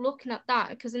start looking at that,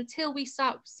 because until we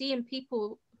start seeing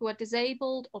people who are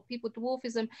disabled or people with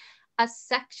dwarfism as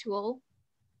sexual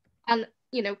and,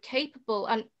 you know, capable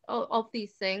and of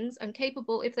these things, and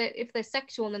capable, if they're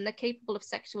sexual and they're capable of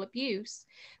sexual abuse,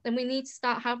 then we need to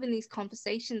start having these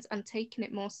conversations and taking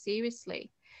it more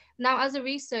seriously. Now, as a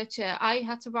researcher, I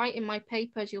had to write in my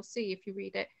paper, as you'll see if you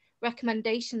read it,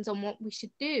 recommendations on what we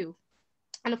should do.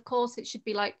 And of course, it should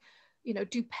be like, you know,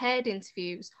 do paired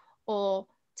interviews, or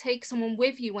take someone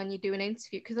with you when you do an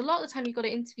interview, because a lot of the time you've got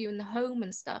to interview in the home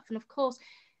and stuff. And of course,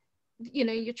 you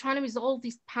know, you're trying to resolve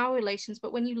these power relations,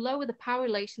 but when you lower the power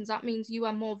relations, that means you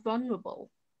are more vulnerable.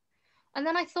 And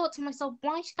then I thought to myself,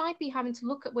 why should I be having to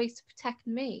look at ways to protect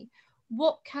me?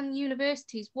 What can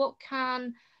universities, what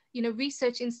can, you know,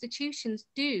 research institutions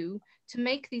do to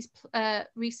make these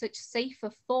research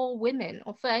safer for women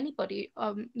or for anybody,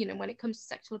 you know, when it comes to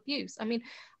sexual abuse? I mean,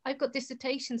 I've got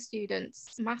dissertation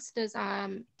students, masters,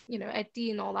 you know, EdD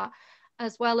and all that,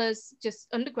 as well as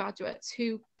just undergraduates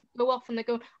who go off and they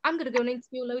go, I'm going to go and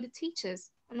interview a load of teachers.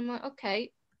 And I'm like,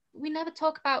 okay, we never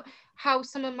talk about how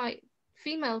some of my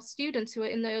female students who are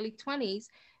in their early 20s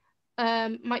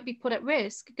might be put at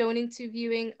risk going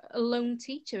interviewing a lone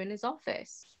teacher in his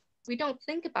office. We don't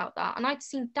think about that. And I'd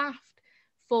seen daft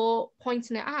for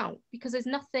pointing it out, because there's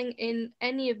nothing in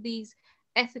any of these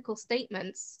ethical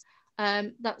statements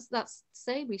that's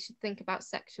say we should think about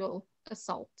sexual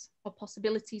assault or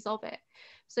possibilities of it.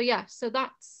 So yeah, so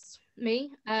that's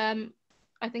me.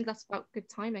 I think that's about good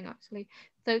timing, actually.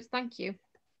 So thank you.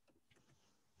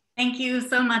 Thank you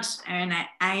so much, Erin.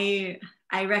 I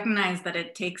recognize that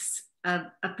it takes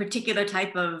a particular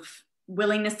type of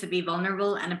willingness to be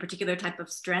vulnerable and a particular type of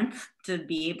strength to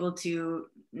be able to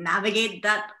navigate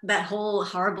that whole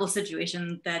horrible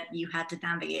situation that you had to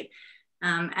navigate.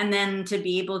 And then to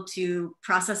be able to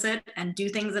process it and do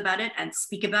things about it and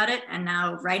speak about it and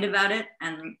now write about it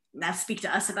and now speak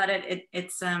to us about it.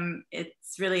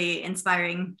 It's really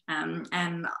inspiring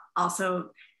and also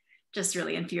just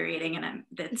really infuriating, and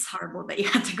it's horrible that you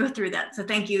had to go through that. So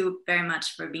thank you very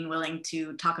much for being willing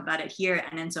to talk about it here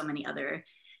and in so many other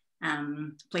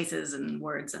places and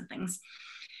words and things.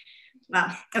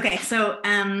 Wow. Okay, so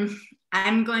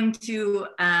I'm going to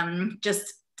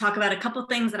just talk about a couple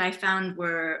things that I found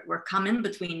were common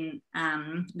between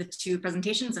the two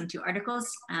presentations and two articles,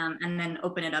 and then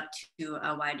open it up to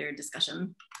a wider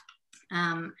discussion.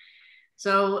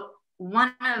 So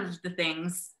one of the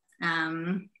things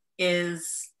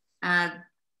is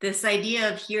this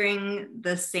idea of hearing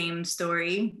the same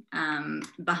story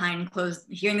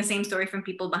hearing the same story from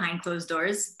people behind closed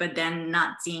doors, but then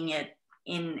not seeing it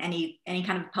in any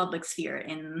kind of public sphere,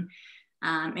 in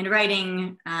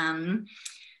writing,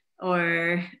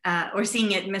 or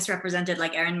seeing it misrepresented,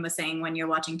 like Erin was saying, when you're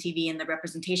watching TV and the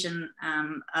representation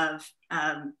of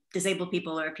disabled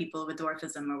people or people with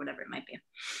dwarfism or whatever it might be.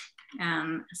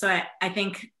 So I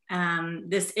think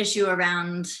this issue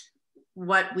around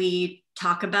what we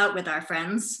talk about with our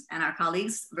friends and our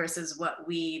colleagues versus what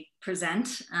we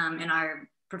present in our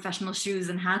professional shoes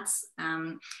and hats,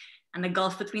 and the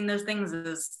gulf between those things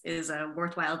is a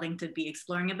worthwhile thing to be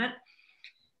exploring a bit.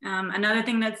 Another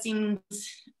thing that seemed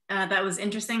that was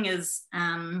interesting is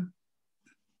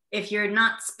if you're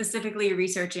not specifically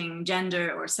researching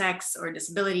gender or sex or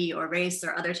disability or race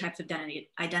or other types of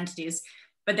identities,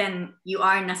 but then you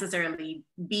are necessarily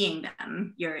being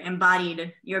them. You're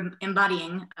embodying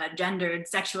a gendered,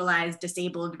 sexualized,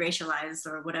 disabled, racialized,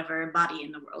 or whatever body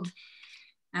in the world.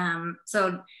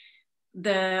 So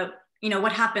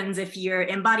what happens if you're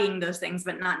embodying those things,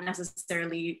 but not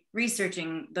necessarily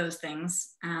researching those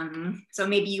things? So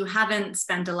maybe you haven't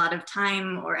spent a lot of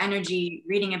time or energy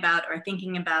reading about or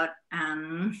thinking about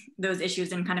those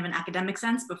issues in kind of an academic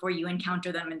sense before you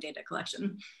encounter them in data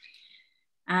collection.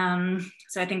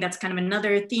 So I think that's kind of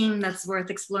another theme that's worth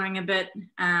exploring a bit.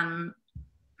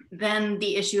 Then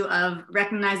the issue of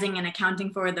recognizing and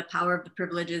accounting for the power of the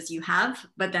privileges you have,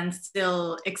 but then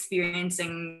still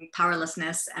experiencing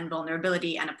powerlessness and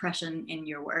vulnerability and oppression in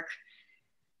your work.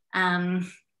 And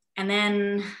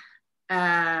then,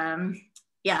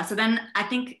 so then I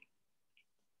think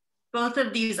both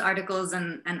of these articles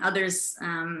and others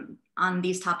on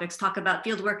these topics talk about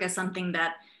fieldwork as something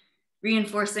that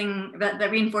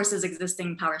reinforces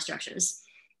existing power structures,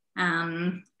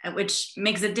 which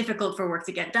makes it difficult for work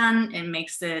to get done. It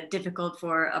makes it difficult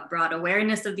for a broad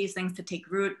awareness of these things to take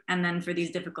root, and then for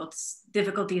these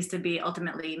difficulties to be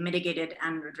ultimately mitigated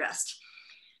and redressed.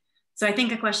 So I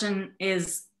think a question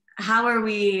is, how do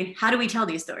we tell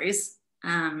these stories?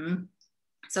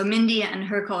 So Mindi and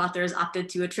her co-authors opted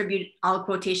to attribute all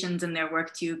quotations in their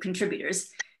work to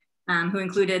contributors, who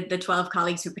included the 12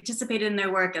 colleagues who participated in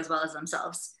their work as well as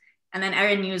themselves. And then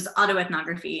Erin used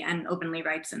autoethnography and openly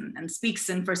writes and speaks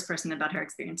in first person about her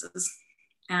experiences.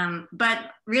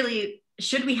 But really,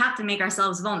 should we have to make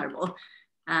ourselves vulnerable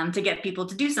to get people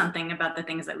to do something about the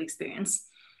things that we experience?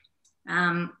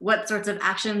 What sorts of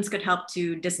actions could help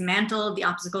to dismantle the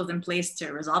obstacles in place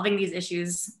to resolving these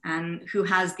issues, and who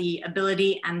has the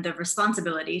ability and the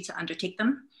responsibility to undertake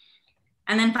them?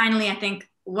 And then finally, I think,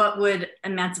 what would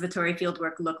emancipatory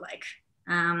fieldwork look like?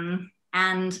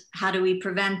 And how do we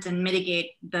prevent and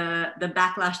mitigate the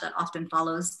backlash that often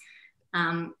follows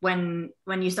when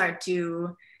you start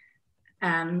to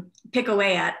pick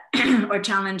away at or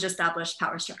challenge established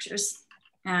power structures?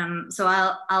 So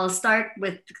I'll start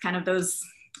with kind of those,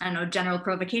 I don't know, general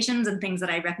provocations and things that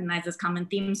I recognize as common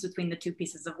themes between the two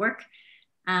pieces of work.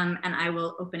 And I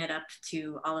will open it up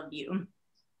to all of you.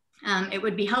 It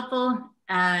would be helpful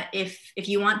if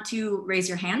you want to raise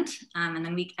your hand, and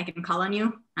then I can call on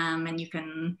you, and you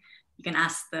can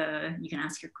ask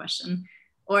your question.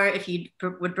 Or if you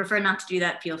would prefer not to do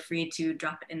that, feel free to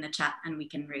drop it in the chat and we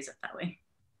can raise it that way.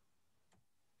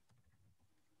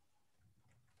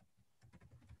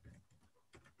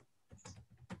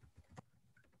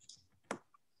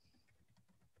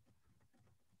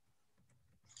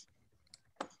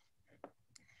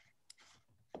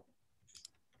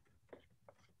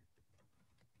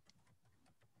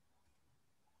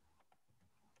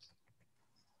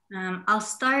 I'll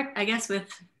start, I guess,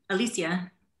 with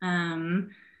Alicia,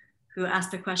 who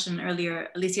asked a question earlier.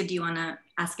 Alicia, do you want to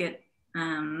ask it?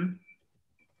 Do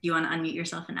you want to unmute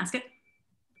yourself and ask it?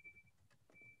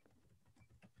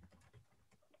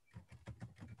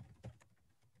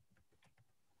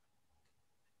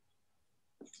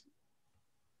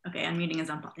 Okay, unmuting is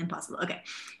impossible. Okay,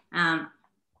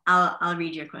 I'll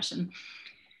read your question.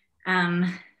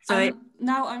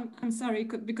 Now I'm sorry,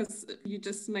 because you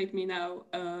just made me now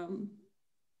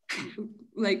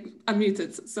like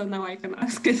unmuted, so now I can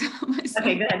ask it myself.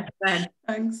 Okay, good. Go ahead.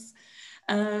 Thanks.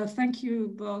 Thank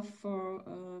you both for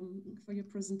your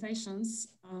presentations.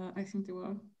 I think they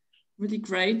were really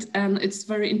great, and it's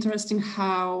very interesting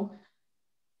how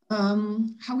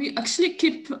we actually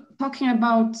keep talking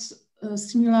about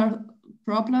similar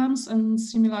problems and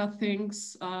similar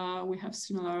things. We have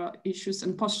similar issues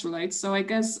and postulates. So I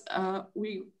guess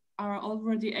we are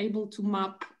already able to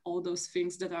map all those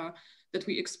things that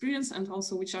we experience, and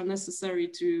also which are necessary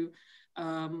to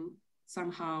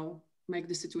somehow make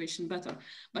the situation better.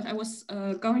 But I was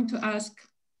going to ask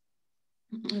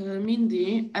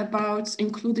Mindi about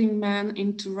including men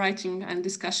into writing and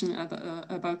discussion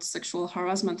about sexual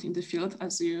harassment in the field,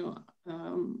 as you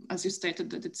stated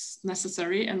that it's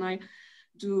necessary, and I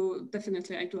do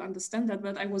understand that,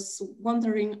 but I was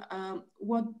wondering,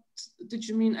 what did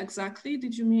you mean exactly?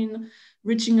 Did you mean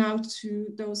reaching out to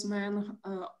those men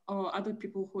or other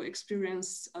people who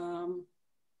experience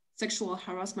sexual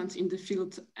harassment in the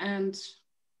field and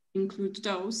include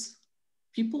those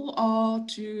people, or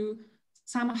to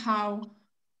somehow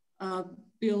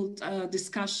build a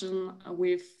discussion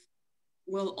with,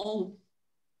 well, all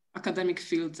academic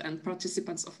fields and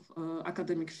participants of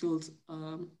academic field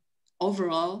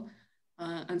overall,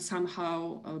 and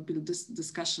somehow build this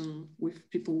discussion with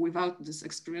people without this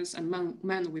experience and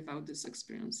men without this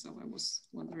experience. So I was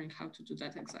wondering how to do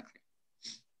that exactly.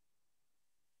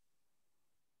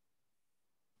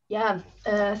 Yeah,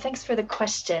 thanks for the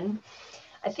question.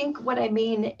 I think what I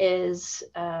mean is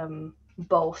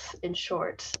both, in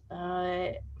short.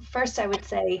 First, I would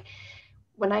say,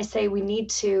 when I say we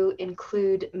need to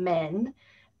include men,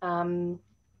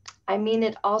 I mean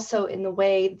it also in the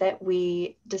way that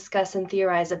we discuss and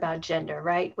theorize about gender,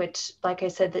 right? Which, like I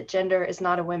said, that gender is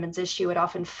not a women's issue. It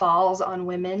often falls on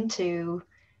women to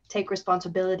take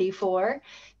responsibility for,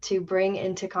 to bring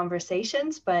into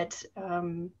conversations, but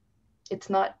it's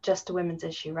not just a women's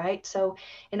issue, right? So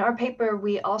in our paper,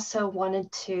 we also wanted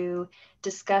to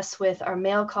discuss with our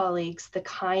male colleagues the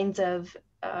kinds of,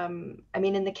 I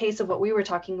mean, in the case of what we were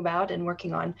talking about and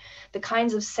working on, the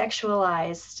kinds of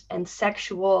sexualized and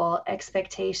sexual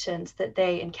expectations that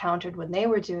they encountered when they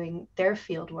were doing their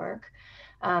field work,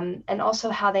 and also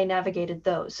how they navigated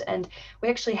those. And we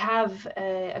actually have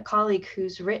a colleague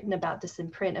who's written about this in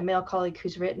print, a male colleague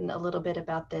who's written a little bit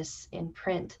about this in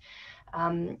print,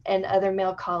 and other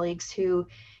male colleagues who,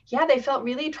 yeah, they felt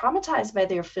really traumatized by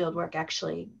their fieldwork,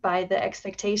 actually, by the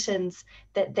expectations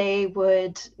that they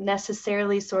would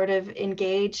necessarily sort of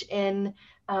engage in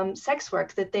sex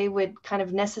work, that they would kind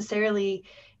of necessarily,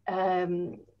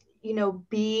 you know,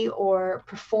 be or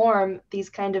perform these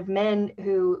kind of men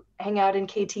who hang out in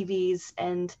KTVs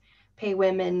and pay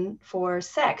women for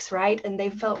sex, right? And they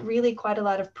felt really quite a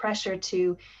lot of pressure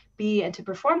to be and to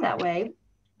perform that way.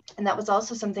 And that was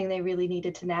also something they really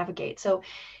needed to navigate. So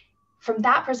from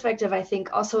that perspective, I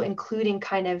think also including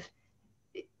kind of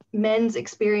men's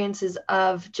experiences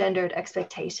of gendered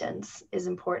expectations is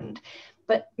important.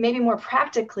 But maybe more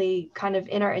practically, kind of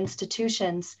in our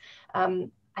institutions,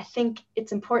 I think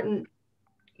it's important,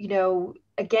 you know,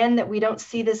 again, that we don't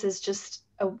see this as just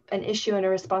an issue and a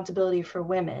responsibility for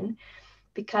women,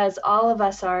 because all of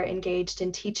us are engaged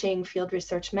in teaching field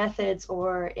research methods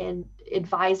or in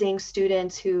advising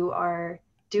students who are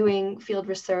doing field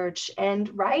research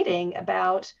and writing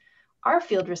about our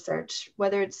field research,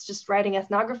 whether it's just writing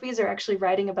ethnographies or actually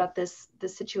writing about this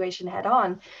situation head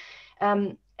on.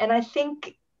 And I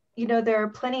think, you know, there are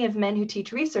plenty of men who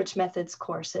teach research methods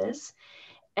courses,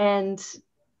 and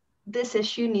this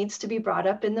issue needs to be brought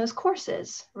up in those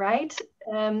courses, right?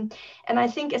 And I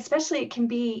think especially it can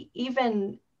be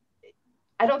even,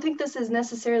 I don't think this is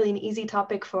necessarily an easy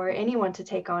topic for anyone to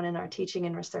take on in our teaching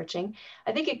and researching.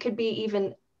 I think it could be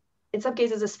even, in some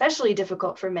cases, especially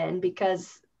difficult for men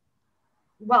because,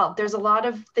 well, there's a lot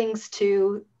of things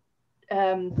to,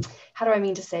 how do I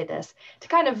mean to say this? To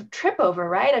kind of trip over,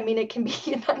 right? I mean, it can be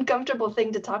an uncomfortable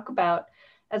thing to talk about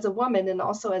as a woman and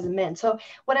also as a man. So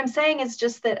what I'm saying is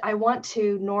just that I want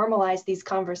to normalize these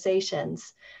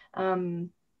conversations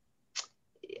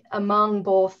among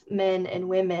both men and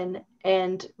women,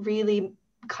 and really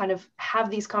kind of have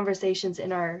these conversations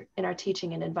in our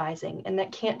teaching and advising. And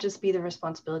that can't just be the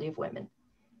responsibility of women.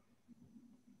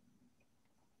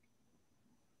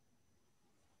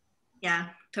 Yeah,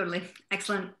 totally.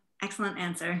 Excellent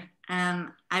answer.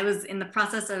 I was in the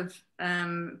process of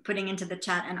putting into the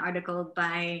chat an article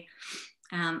by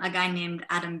a guy named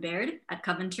Adam Baird at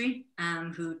Coventry,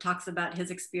 who talks about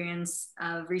his experience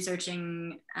of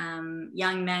researching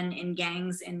young men in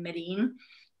gangs in Medellin.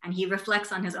 And he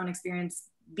reflects on his own experience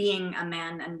being a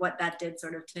man and what that did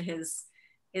sort of to his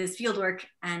fieldwork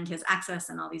and his access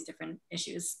and all these different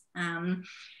issues.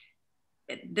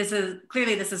 This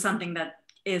is something that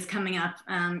is coming up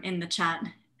in the chat.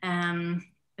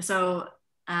 So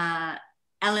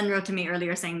Ellen wrote to me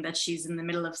earlier saying that she's in the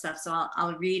middle of stuff, so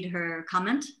I'll read her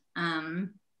comment.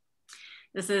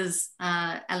 This is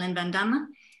Ellen Van Damme.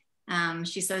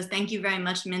 She says, "Thank you very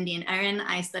much, Mindi and Erin.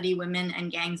 I study women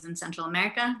and gangs in Central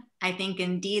America. I think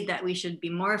indeed that we should be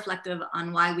more reflective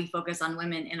on why we focus on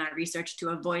women in our research to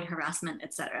avoid harassment,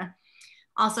 etc.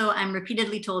 Also, I'm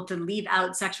repeatedly told to leave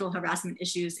out sexual harassment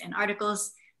issues in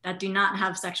articles that do not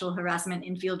have sexual harassment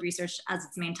in field research as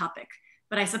its main topic.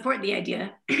 But I support the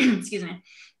idea, excuse me,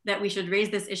 that we should raise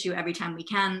this issue every time we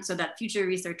can so that future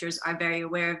researchers are very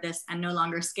aware of this and no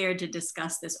longer scared to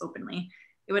discuss this openly.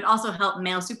 It would also help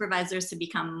male supervisors to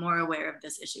become more aware of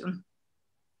this issue."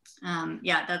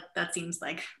 Yeah, that seems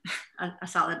like a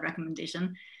solid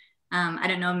recommendation. I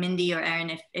don't know, Mindi or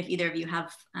Erin, if either of you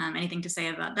have anything to say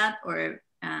about that, or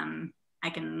I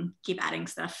can keep adding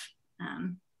stuff.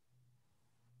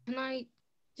 Can I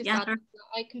just yeah, add? sure.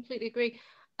 I completely agree.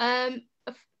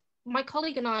 My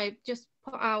colleague and I just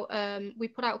put out, we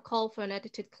put out a call for an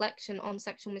edited collection on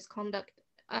sexual misconduct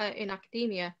in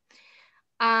academia.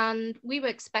 And we were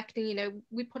expecting, you know,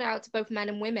 we put it out to both men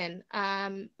and women,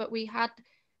 but we had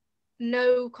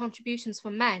no contributions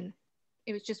from men.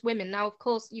 It was just women. Now, of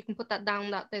course, you can put that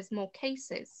down that there's more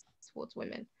cases towards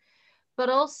women. But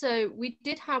also, we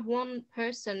did have one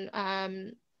person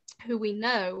who we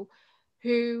know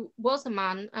who was a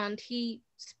man, and he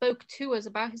spoke to us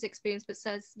about his experience, but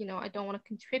says, you know, I don't want to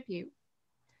contribute.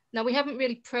 Now, we haven't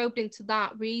really probed into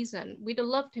that reason. We'd have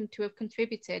loved him to have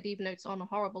contributed, even though it's on a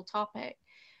horrible topic.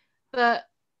 But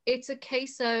it's a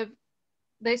case of,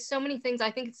 there's so many things. I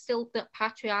think it's still the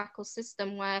patriarchal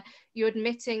system where you're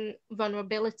admitting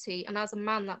vulnerability. And as a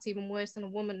man, that's even worse than a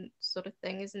woman sort of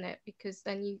thing, isn't it? Because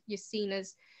then you're seen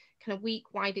as kind of weak.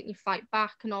 Why didn't you fight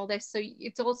back and all this? So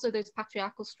it's also those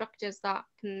patriarchal structures that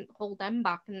can hold them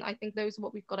back. And I think those are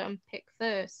what we've got to unpick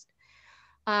first.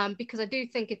 Because I do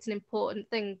think it's an important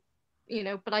thing, you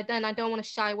know, but I don't want to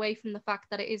shy away from the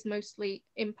fact that it is mostly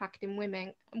impacting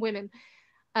women.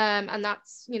 And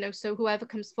that's, you know, so whoever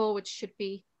comes forward should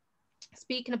be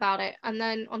speaking about it. And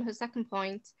then on her second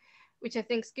point, which I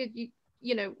think is good,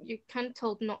 you know, you're kind of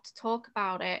told not to talk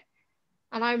about it.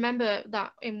 And I remember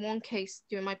that in one case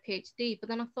during my PhD, but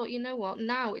then I thought, you know what,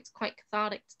 now it's quite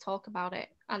cathartic to talk about it.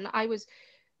 And I was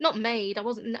not made,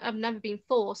 I've never been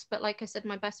forced, but like I said,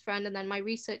 my best friend and then my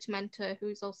research mentor,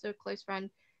 who's also a close friend,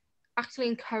 actually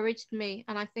encouraged me.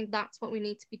 And I think that's what we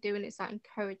need to be doing, is that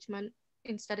encouragement.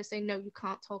 Instead of saying, no, you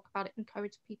can't talk about it,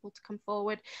 encourage people to come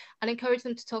forward and encourage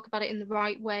them to talk about it in the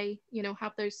right way, you know,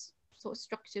 have those sort of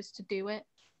structures to do it.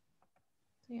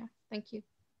 So yeah, thank you.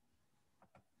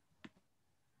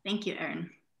 Thank you,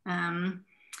 Erin.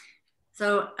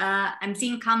 So I'm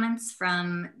seeing comments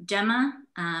from Gemma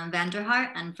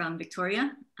Vanderhart and from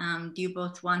Victoria. Do you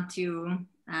both want to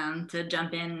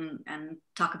jump in and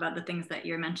talk about the things that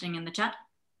you're mentioning in the chat?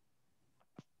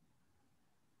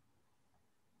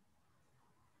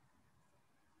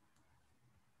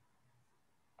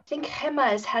 I think Gemma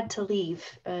has had to leave.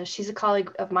 She's a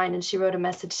colleague of mine, and she wrote a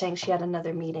message saying she had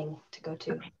another meeting to go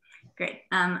to. Okay. Great.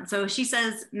 So she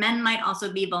says, men might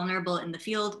also be vulnerable in the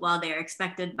field while they are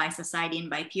expected by society and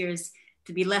by peers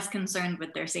to be less concerned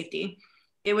with their safety.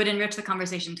 It would enrich the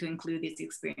conversation to include these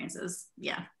experiences.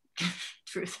 Yeah,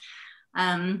 truth.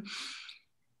 I'm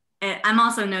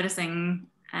also noticing,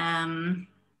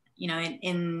 you know,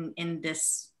 in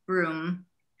this room,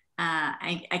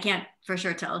 I can't for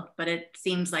sure tell, but it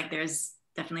seems like there's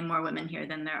definitely more women here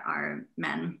than there are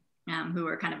men who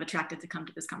are kind of attracted to come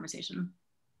to this conversation.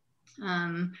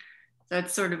 So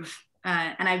it's sort of,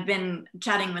 and I've been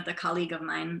chatting with a colleague of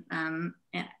mine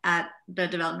at the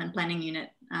development planning unit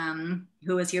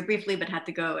who was here briefly but had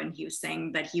to go, and he was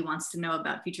saying that he wants to know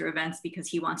about future events because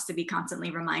he wants to be constantly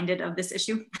reminded of this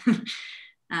issue,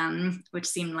 which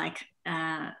seemed like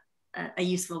a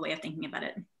useful way of thinking about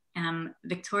it.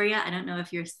 Victoria, I don't know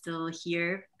if you're still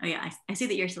here. Oh yeah, I see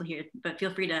that you're still here, but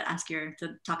feel free to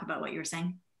to talk about what you were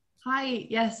saying. Hi,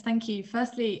 yes, thank you.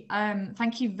 Firstly,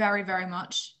 thank you very, very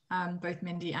much, both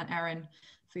Mindi and Erin,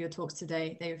 for your talks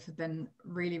today. They've been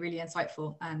really, really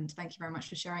insightful, and thank you very much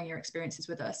for sharing your experiences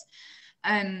with us.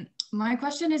 My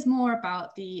question is more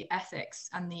about the ethics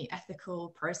and the ethical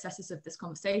processes of this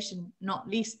conversation, not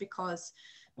least because,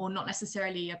 or not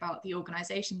necessarily about the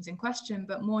organizations in question,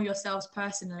 but more yourselves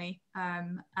personally,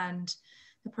 and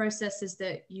the processes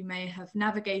that you may have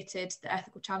navigated, the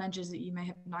ethical challenges that you may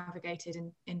have navigated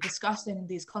in discussing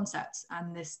these concepts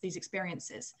and these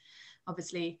experiences.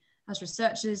 Obviously, as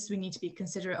researchers, we need to be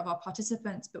considerate of our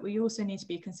participants, but we also need to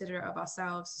be considerate of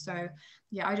ourselves. So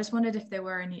yeah, I just wondered if there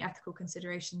were any ethical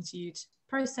considerations you'd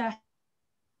processed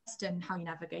and how you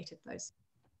navigated those.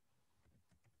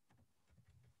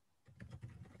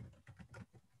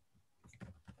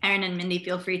 Erin and Mindi,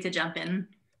 feel free to jump in.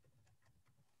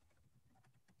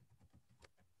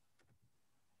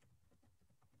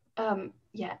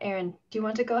 Yeah, Erin, do you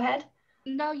want to go ahead?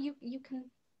 No, you can,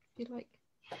 if you like.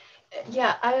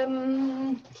 Yeah,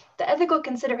 the ethical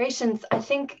considerations, I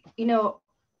think, you know,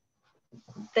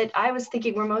 that I was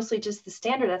thinking were mostly just the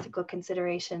standard ethical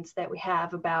considerations that we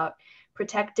have about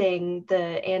protecting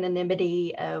the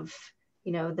anonymity of,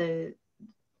 you know, the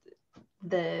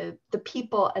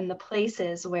people and the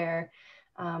places where,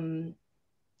 you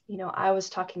know, I was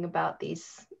talking about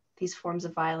these forms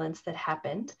of violence that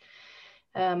happened.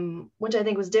 Which I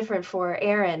think was different for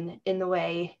Erin in the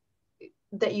way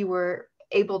that you were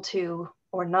able to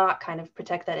or not kind of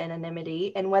protect that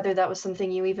anonymity, and whether that was something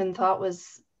you even thought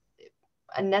was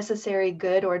a necessary,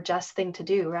 good, or just thing to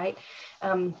do, right?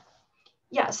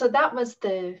 Yeah, so that was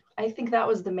I think that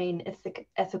was the main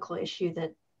ethical issue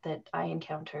that I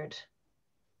encountered,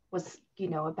 was, you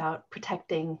know, about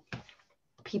protecting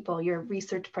people, your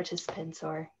research participants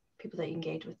or people that you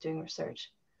engage with doing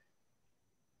research.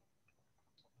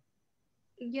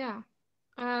 Yeah,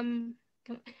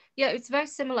 yeah, it's very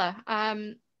similar.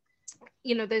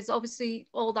 You know, there's obviously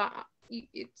all that,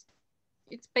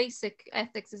 it's basic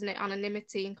ethics, isn't it?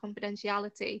 Anonymity and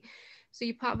confidentiality. So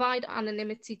you provide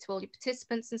anonymity to all your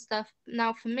participants and stuff.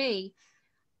 Now for me,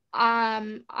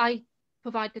 I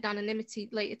provided anonymity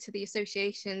later to the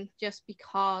association just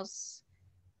because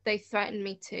they threatened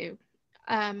me to.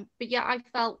 But yeah, I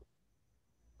felt,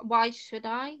 why should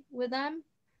I with them?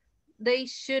 They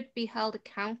should be held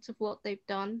account of what they've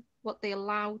done, what they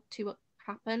allowed to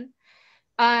happen.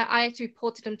 I actually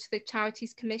reported them to the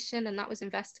Charities Commission, and that was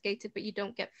investigated, but you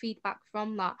don't get feedback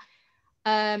from that.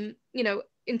 You know,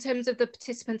 in terms of the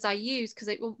participants I used, because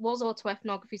it was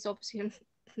autoethnography, so obviously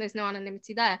there's no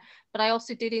anonymity there, but I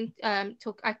also did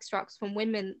took extracts from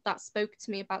women that spoke to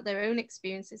me about their own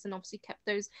experiences, and obviously kept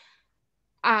those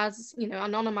as, you know,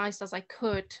 anonymized as I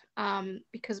could,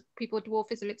 because people with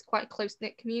dwarfism, it's quite a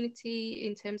close-knit community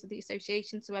in terms of the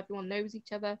association, so everyone knows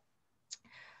each other.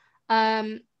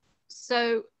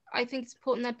 So I think it's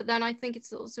important there, but then I think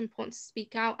it's also important to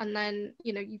speak out, and then,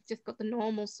 you know, you've just got the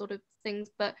normal sort of things.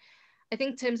 But I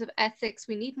think in terms of ethics,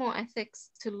 we need more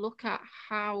ethics to look at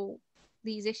how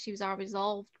these issues are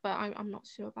resolved, but I'm not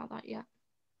sure about that yet.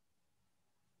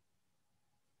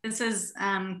 This is,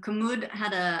 Kamud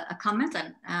had a comment,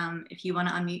 and if you want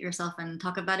to unmute yourself and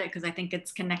talk about it, because I think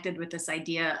it's connected with this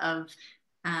idea of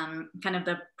kind of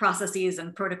the processes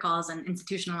and protocols and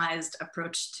institutionalized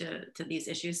approach to these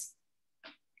issues.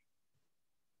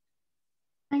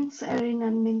 Thanks, Erin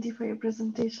and Mindi, for your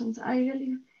presentations. I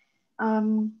really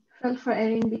felt for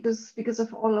Erin because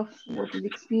of all of what you've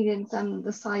experienced and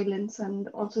the silence and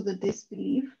also the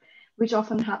disbelief, which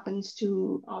often happens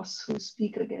to us who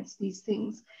speak against these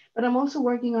things. But I'm also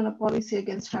working on a policy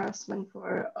against harassment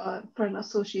for an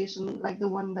association like the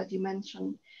one that you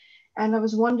mentioned. And I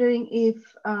was wondering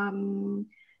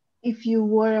if you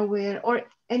were aware, or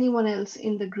anyone else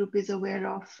in the group is aware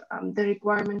of the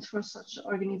requirements for such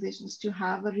organizations to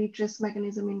have a redress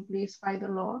mechanism in place by the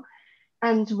law,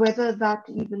 and whether that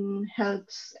even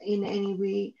helps in any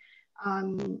way,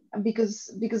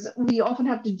 because we often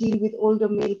have to deal with older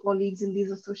male colleagues in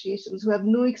these associations who have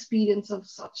no experience of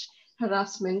such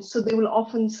harassment. So they will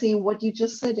often say what you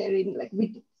just said, Erin, like,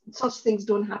 such things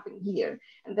don't happen here.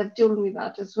 And they've told me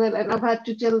that as well. And I've had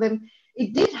to tell them,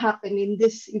 it did happen in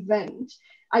this event.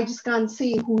 I just can't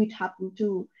say who it happened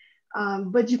to.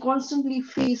 But you constantly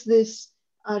face this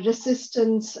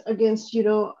resistance against, you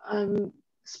know,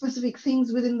 specific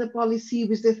things within the policy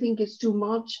which they think is too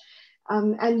much.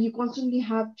 And you constantly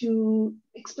have to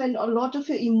expend a lot of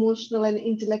your emotional and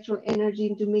intellectual energy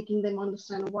into making them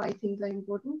understand why things are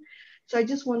important. So I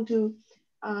just wanted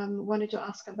to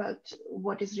ask about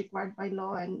what is required by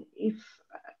law, and if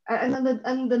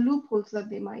and the loopholes that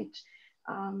they might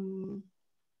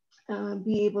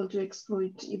be able to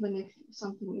exploit, even if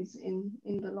something is in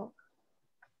the law.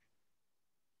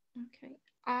 Okay.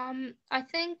 I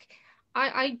think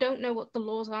I don't know what the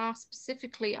laws are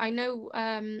specifically. I know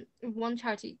one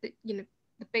charity that, you know,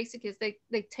 the basic is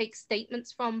they take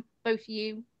statements from both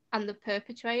you and the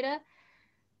perpetrator.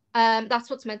 That's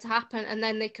what's meant to happen, and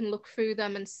then they can look through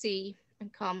them and see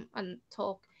and come and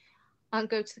talk and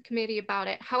go to the committee about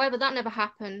it. However, that never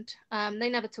happened. They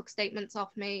never took statements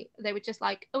off me. They were just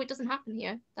like, oh, it doesn't happen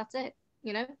here. That's it,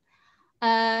 you know?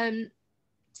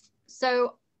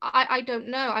 So I don't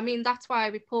know. I mean, that's why I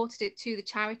reported it to the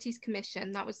Charities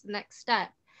Commission. That was the next step.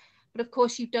 But of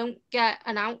course, you don't get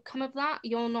an outcome of that.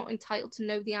 You're not entitled to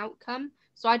know the outcome.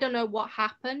 So I don't know what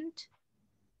happened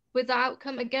with the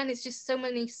outcome. Again, it's just so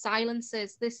many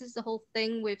silences. This is the whole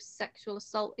thing with sexual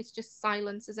assault. It's just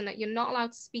silence, isn't it? You're not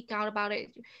allowed to speak out about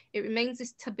it. It remains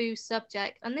this taboo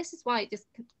subject. And this is why it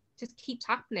just keeps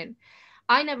happening.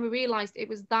 I never realized it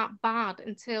was that bad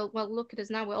until, well, look at us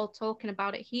now. We're all talking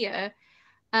about it here.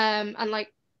 And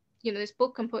like, you know, this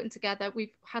book I'm putting together,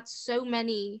 we've had so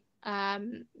many,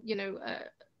 you know,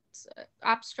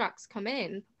 abstracts come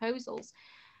in, proposals,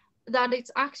 that it's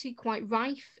actually quite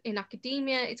rife in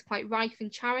academia. It's quite rife in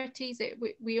charities.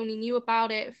 We only knew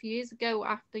about it a few years ago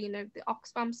after, you know, the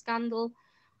Oxfam scandal.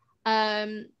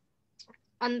 And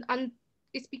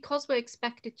it's because we're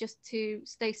expected just to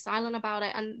stay silent about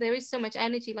it. And there is so much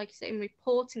energy, like you say, in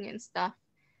reporting it and stuff,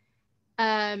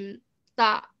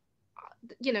 that,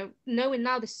 you know, knowing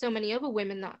now there's so many other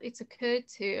women that it's occurred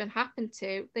to and happened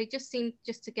to, they just seem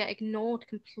just to get ignored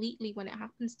completely when it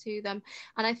happens to them.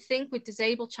 And I think with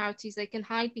disabled charities, they can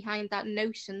hide behind that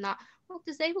notion that, well,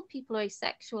 disabled people are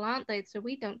asexual, aren't they? So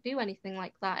we don't do anything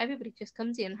like that. Everybody just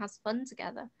comes in and has fun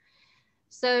together.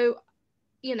 So,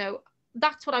 you know,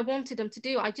 that's what I wanted them to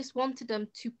do. I just wanted them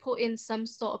to put in some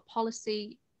sort of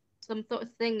policy, some sort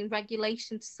of thing in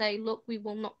regulation to say, look, we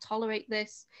will not tolerate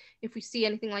this. If we see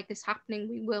anything like this happening,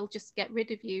 we will just get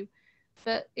rid of you.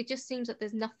 But it just seems that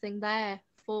there's nothing there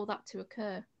for that to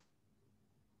occur.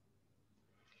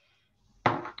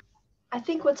 I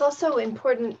think what's also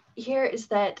important here is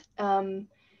that, you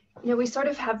know, we sort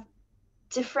of have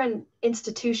different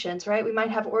institutions, right? We might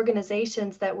have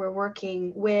organizations that we're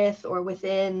working with or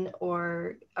within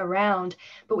or around,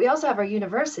 but we also have our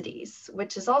universities,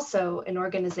 which is also an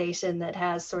organization that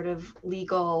has sort of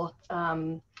legal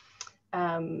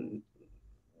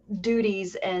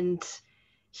duties and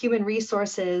human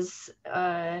resources,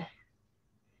 what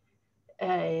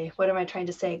am I trying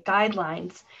to say,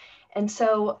 guidelines. And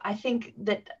so I think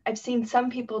that I've seen some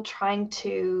people trying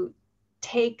to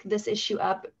take this issue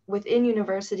up within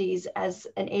universities as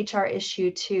an HR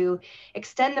issue to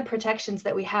extend the protections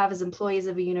that we have as employees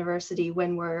of a university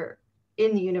when we're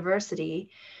in the university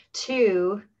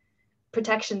to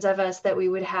protections of us that we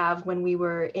would have when we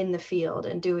were in the field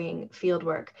and doing field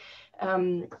work.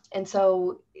 And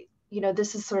so, you know,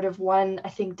 this is sort of one, I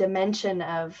think, dimension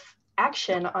of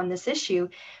action on this issue.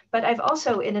 But I've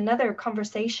also, in another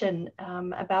conversation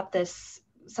about this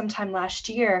sometime last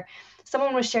year,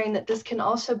 someone was sharing that this can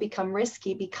also become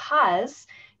risky because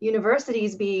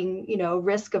universities being, you know,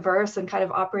 risk averse and kind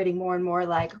of operating more and more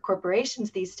like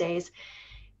corporations these days,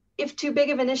 if too big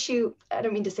of an issue, I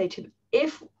don't mean to say too,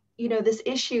 if, you know, this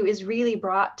issue is really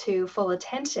brought to full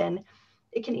attention,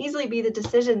 it can easily be the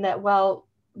decision that, well,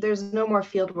 there's no more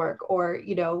field work, or,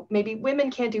 you know, maybe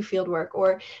women can't do field work,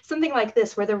 or something like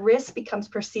this, where the risk becomes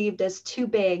perceived as too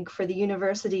big for the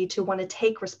university to want to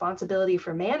take responsibility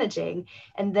for managing.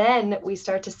 And then we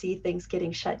start to see things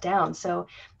getting shut down. So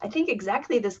I think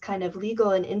exactly this kind of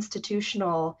legal and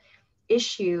institutional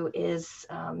issue is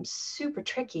super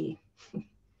tricky.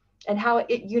 And how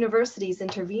universities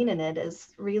intervene in it is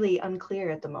really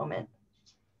unclear at the moment.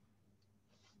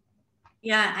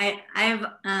 Yeah,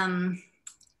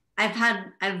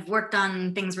 I've worked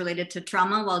on things related to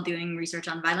trauma while doing research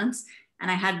on violence,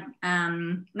 and I had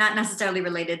not necessarily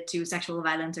related to sexual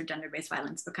violence or gender-based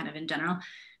violence, but kind of in general.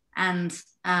 And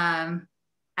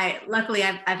luckily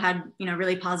I've had, you know,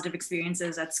 really positive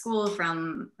experiences at school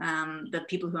from the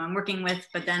people who I'm working with,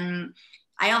 but then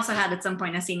I also had at some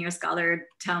point a senior scholar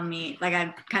tell me, like,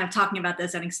 I'm kind of talking about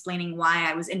this and explaining why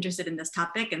I was interested in this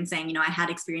topic and saying, you know, I had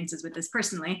experiences with this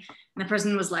personally. And the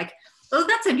person was like, oh,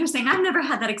 that's interesting. I've never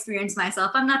had that experience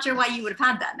myself. I'm not sure why you would have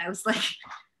had that. And I was like,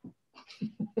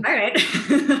 all right,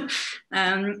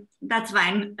 that's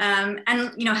fine.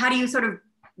 And, you know, how do you sort of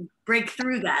break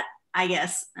through that, I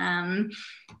guess? You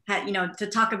know, to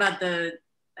talk about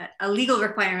a legal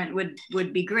requirement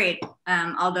would be great.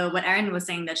 Although what Erin was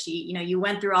saying, that she, you know, you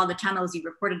went through all the channels, you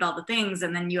reported all the things,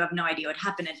 and then you have no idea what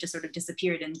happened. It just sort of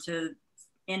disappeared into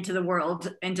the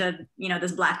world, into, you know,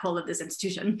 this black hole of this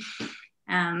institution.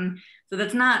 So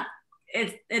that's not,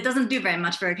 it doesn't do very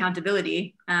much for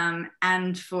accountability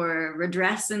and for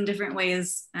redress in different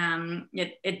ways.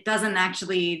 It doesn't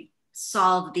actually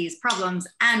solve these problems,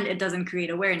 and it doesn't create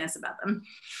awareness about them.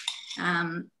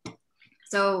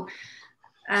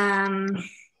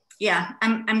 Yeah,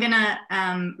 I'm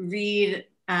gonna read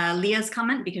Leah's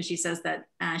comment, because she says that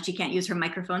she can't use her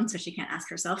microphone, so she can't ask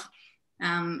herself.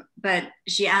 But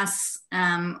she asks,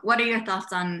 what are your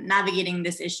thoughts on navigating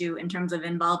this issue in terms of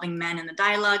involving men in the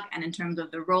dialogue, and in terms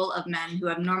of the role of men who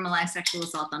have normalized sexual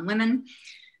assault on women,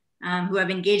 who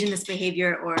have engaged in this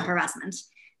behavior or harassment?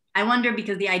 I wonder,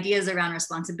 because the ideas around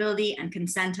responsibility and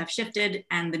consent have shifted,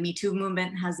 and the Me Too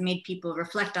movement has made people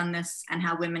reflect on this, and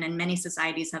how women in many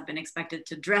societies have been expected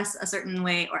to dress a certain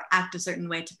way or act a certain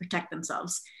way to protect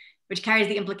themselves, which carries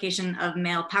the implication of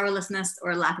male powerlessness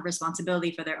or lack of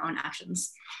responsibility for their own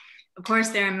actions. Of course,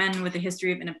 there are men with a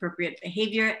history of inappropriate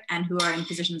behavior and who are in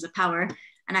positions of power,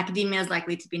 and academia is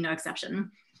likely to be no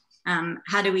exception.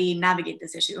 How do we navigate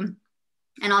this issue?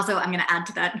 And also, I'm going to add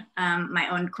to that my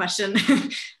own question.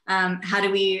 How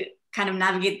do we kind of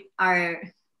navigate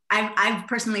I've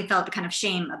personally felt kind of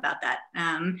shame about that.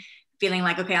 Feeling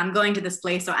like, okay, I'm going to this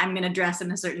place, so I'm going to dress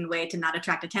in a certain way to not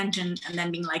attract attention, and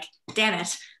then being like, damn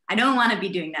it, I don't want to be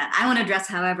doing that. I want to dress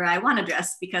however I want to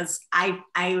dress, because I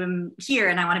am here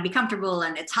and I want to be comfortable,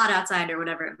 and it's hot outside, or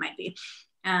whatever it might be.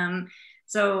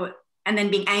 And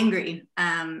then being angry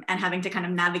and having to kind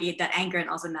of navigate that anger and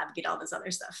also navigate all this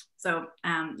other stuff. So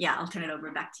yeah, I'll turn it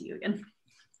over back to you again.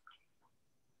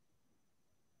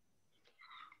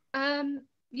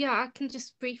 Yeah, I can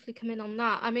just briefly come in on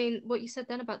that. I mean, what you said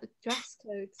then about the dress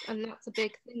codes, and that's a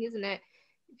big thing, isn't it?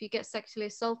 If you get sexually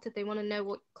assaulted, they want to know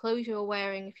what clothes you're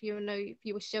wearing, if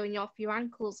you were showing off your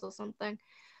ankles or something.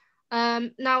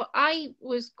 Now, I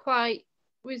was quite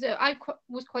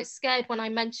scared when I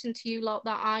mentioned to you lot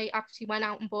that I actually went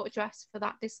out and bought a dress for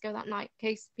that disco that night, in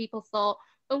case people thought,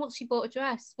 oh, well, she bought a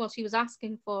dress. Well, she was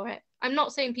asking for it. I'm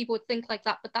not saying people would think like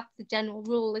that, but that's the general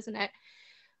rule, isn't it?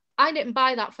 I didn't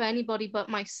buy that for anybody but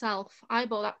myself. I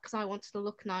bought that because I wanted to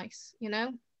look nice, you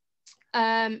know?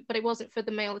 But it wasn't for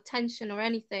the male attention or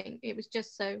anything. It was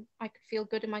just so I could feel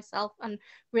good in myself and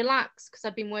relax, because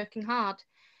I've been working hard.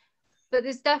 But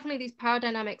there's definitely these power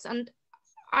dynamics, and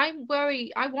I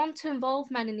worry, I want to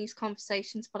involve men in these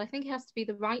conversations, but I think it has to be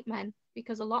the right men,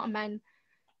 because a lot of men,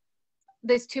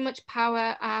 there's too much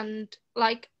power. And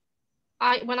like,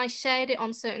 when I shared it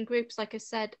on certain groups, like I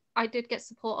said, I did get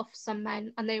support of some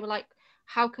men, and they were like,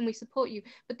 how can we support you?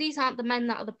 But these aren't the men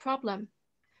that are the problem.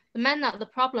 The men that are the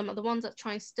problem are the ones that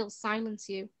try and still silence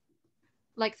you,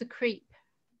 like the creep.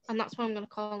 And that's what I'm going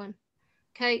to call him.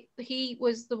 Okay, he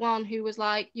was the one who was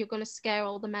like, you're going to scare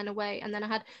all the men away. And then I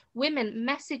had women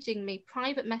messaging me,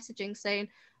 private messaging, saying,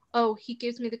 oh, he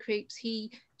gives me the creeps.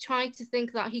 He tried to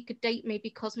think that he could date me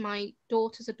because my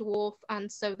daughter's a dwarf,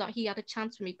 and so that he had a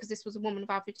chance for me because this was a woman of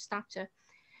average stature.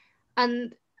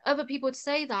 And other people would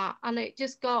say that, and it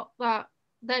just got that.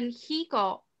 Then he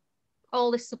got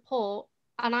all this support,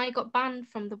 and I got banned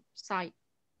from the site,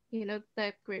 you know,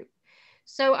 their group.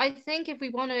 So I think if we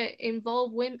want to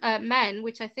involve women, men,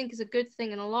 which I think is a good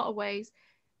thing in a lot of ways,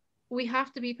 we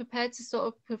have to be prepared to sort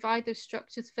of provide those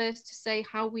structures first to say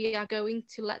how we are going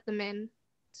to let them in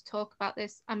to talk about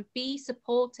this and be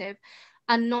supportive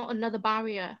and not another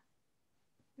barrier.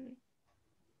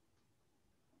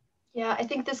 Yeah, I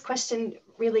think this question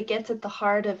really gets at the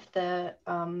heart of the,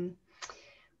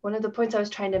 one of the points I was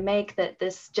trying to make, that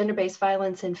this gender-based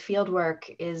violence in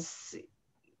fieldwork is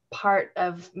part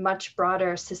of much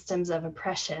broader systems of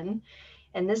oppression.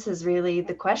 And this is really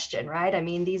the question, right? I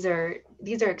mean, these are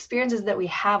experiences that we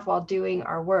have while doing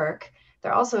our work.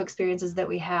 They're also experiences that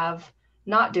we have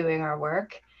not doing our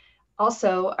work.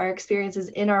 Also, our experiences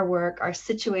in our work are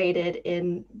situated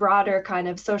in broader kind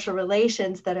of social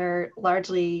relations that are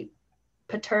largely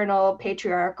paternal,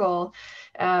 patriarchal,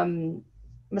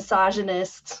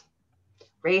 misogynist,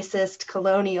 racist,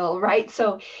 colonial, right?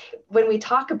 So when we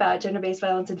talk about gender-based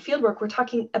violence in fieldwork, we're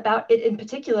talking about it in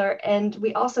particular, and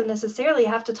we also necessarily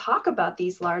have to talk about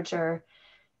these larger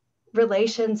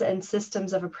relations and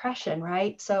systems of oppression,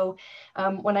 right? So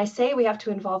when I say we have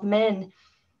to involve men,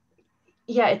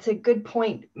 yeah, it's a good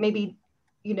point, maybe,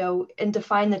 you know, and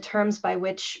define the terms by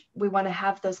which we want to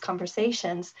have those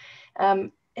conversations.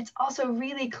 It's also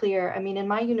really clear, I mean, in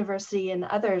my university and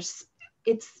others,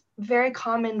 it's very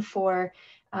common for,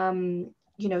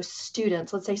 you know,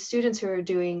 students, let's say students who are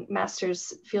doing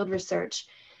master's field research.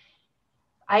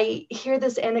 I hear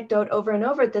this anecdote over and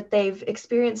over that they've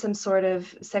experienced some sort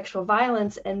of sexual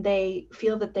violence and they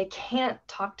feel that they can't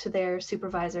talk to their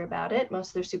supervisor about it. Most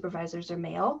of their supervisors are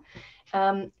male,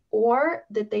 or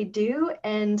that they do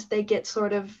and they get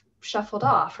sort of shuffled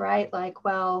off, right? Like,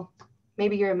 well,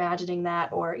 maybe you're imagining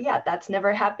that, or yeah, that's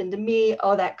never happened to me.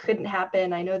 Oh, that couldn't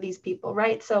happen. I know these people,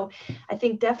 right? So I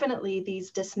think definitely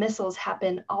these dismissals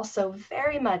happen also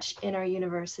very much in our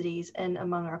universities and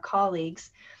among our colleagues,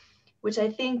 which I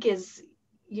think is,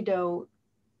 you know,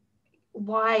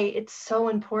 why it's so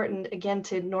important, again,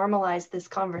 to normalize this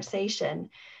conversation.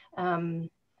 And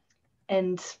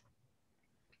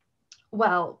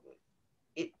well,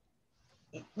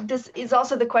 this is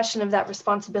also the question of that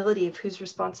responsibility, of whose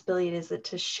responsibility it is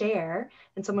to share.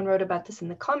 And someone wrote about this in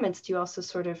the comments. Do you also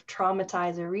sort of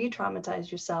traumatize or re-traumatize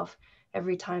yourself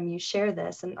every time you share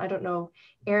this? And I don't know,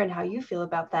 Erin, how you feel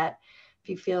about that, if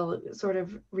you feel sort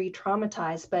of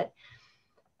re-traumatized. But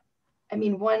I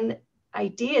mean, one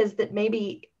idea is that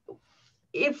maybe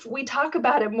if we talk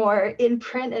about it more in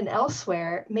print and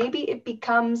elsewhere, maybe it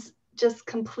becomes just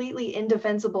completely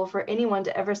indefensible for anyone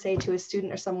to ever say to a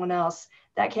student or someone else,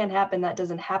 that can't happen, that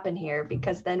doesn't happen here,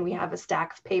 because then we have a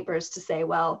stack of papers to say,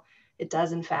 well, it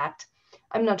does in fact.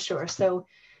 I'm not sure. So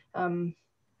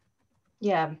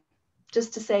yeah,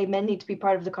 just to say men need to be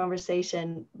part of the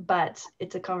conversation, but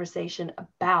it's a conversation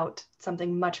about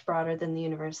something much broader than the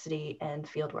university and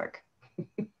fieldwork.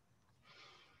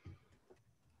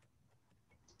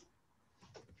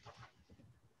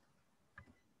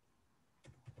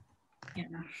 Yeah,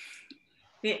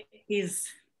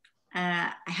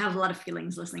 I have a lot of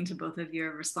feelings listening to both of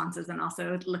your responses and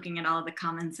also looking at all the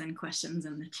comments and questions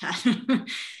in the chat.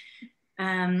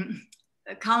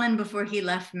 Colin, before he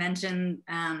left, mentioned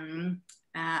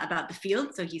about the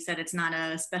field. So he said it's not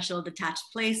a special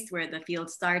detached place where the field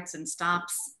starts and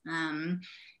stops, and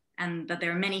that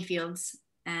there are many fields.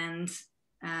 And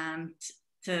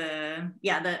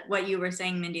what you were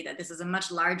saying, Mindi, that this is a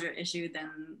much larger issue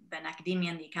than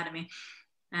academia and the academy.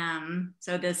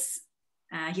 So this,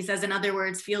 he says, in other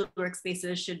words, field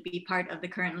workspaces should be part of the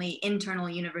currently internal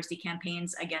university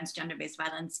campaigns against gender-based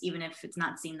violence, even if it's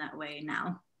not seen that way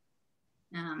now.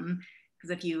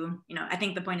 Because if you know, I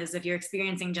think the point is, if you're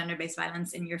experiencing gender-based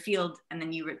violence in your field, and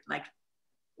then you like,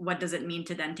 what does it mean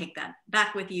to then take that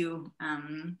back with you?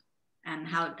 And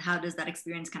how does that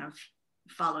experience kind of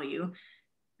follow you?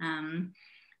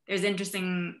 There's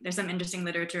some interesting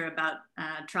literature about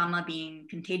trauma being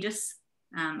contagious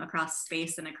across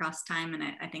space and across time, and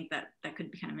I think that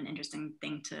could be kind of an interesting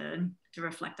thing to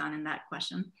reflect on in that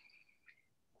question.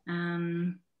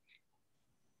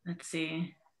 Let's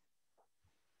see.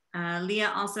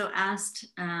 Leah also asked,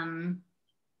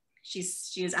 she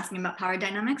is asking about power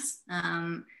dynamics.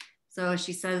 So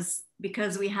she says,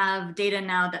 because we have data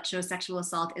now that shows sexual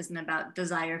assault isn't about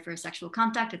desire for sexual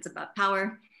contact, it's about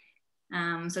power.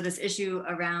 So this issue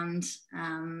around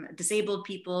disabled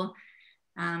people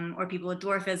or people with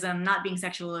dwarfism not being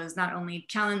sexual is not only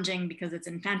challenging because it's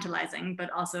infantilizing, but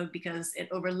also because it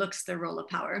overlooks the role of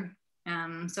power.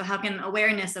 So how can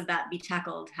awareness of that be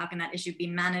tackled? How can that issue be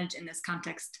managed in this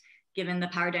context, given the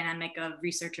power dynamic of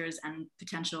researchers and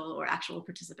potential or actual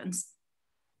participants?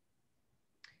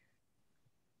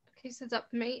 Okay, so that's up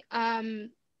for me.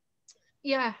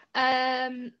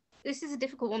 This is a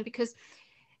difficult one because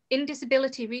in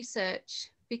disability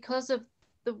research, because of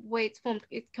the way it's formed,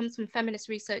 it comes from feminist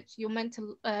research, you're meant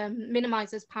to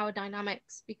minimize those power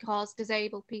dynamics because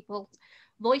disabled people's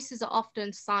voices are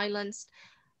often silenced,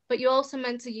 but you're also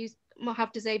meant to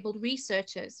have disabled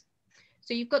researchers.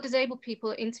 So you've got disabled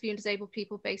people interviewing disabled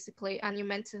people basically, and you're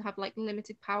meant to have like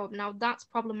limited power. Now that's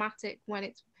problematic when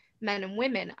it's men and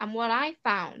women. And what I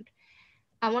found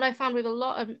with a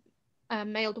lot of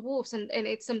male dwarfs, and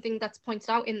it's something that's pointed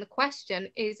out in the question,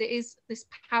 is it is this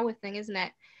power thing, isn't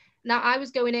it? Now, I was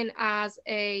going in as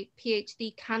a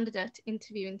PhD candidate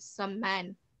interviewing some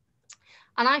men,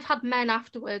 and I've had men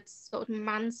afterwards sort of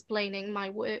mansplaining my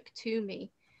work to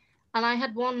me. And I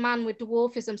had one man with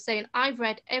dwarfism saying, I've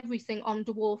read everything on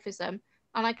dwarfism.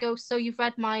 And I go, so you've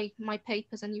read my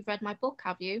papers and you've read my book,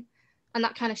 have you? And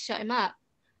that kind of shut him up.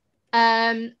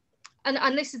 And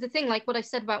this is the thing, like what I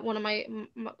said about one of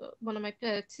my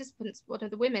participants, one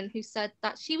of the women who said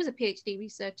that she was a PhD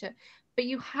researcher, but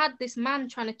you had this man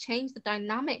trying to change the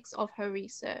dynamics of her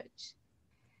research.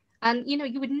 And, you know,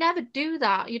 you would never do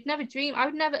that. You'd never dream. I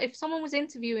would never, if someone was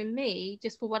interviewing me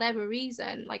just for whatever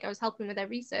reason, like I was helping with their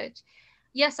research,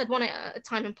 yes, I'd want it at a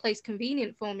time and place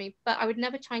convenient for me, but I would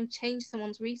never try and change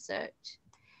someone's research.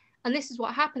 And this is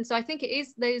what happened. So I think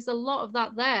there's a lot of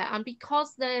that there. And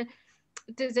because they're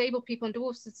disabled people and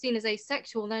dwarfs are seen as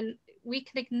asexual, then we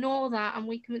can ignore that, and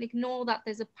we can ignore that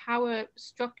there's a power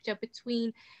structure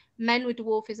between men with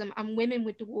dwarfism and women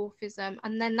with dwarfism.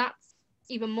 And then that's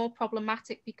even more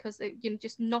problematic because you're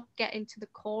just not getting to the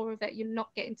core of it. You're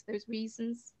not getting to those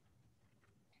reasons.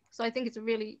 So I think it's a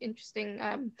really interesting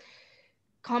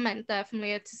comment there from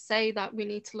Leah to say that we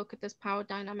need to look at this power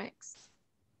dynamics.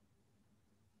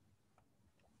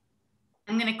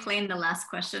 I'm going to claim the last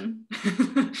question.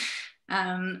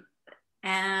 And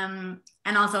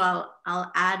also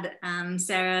I'll add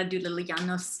Sarah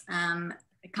Doulilianos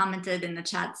commented in the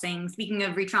chat saying, speaking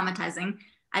of re-traumatizing,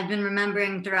 I've been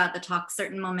remembering throughout the talk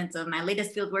certain moments of my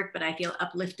latest fieldwork, but I feel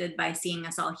uplifted by seeing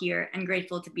us all here and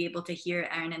grateful to be able to hear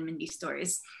Erin and Mindi's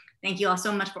stories. Thank you all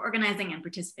so much for organizing and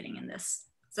participating in this.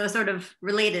 So sort of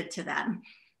related to that,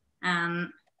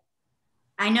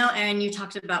 I know, Erin, you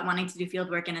talked about wanting to do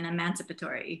fieldwork in an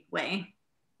emancipatory way.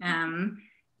 And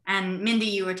Mindi,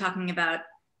 you were talking about,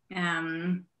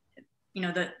 you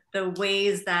know, the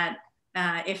ways that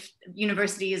if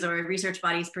universities or research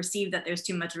bodies perceive that there's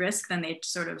too much risk, then they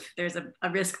sort of, there's a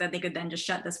risk that they could then just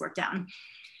shut this work down.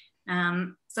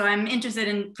 So I'm interested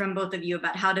in, from both of you,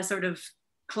 about how to sort of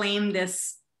claim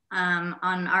this on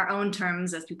our own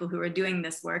terms as people who are doing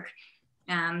this work,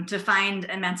 to find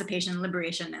emancipation,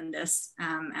 liberation in this,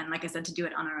 and like I said, to do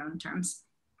it on our own terms.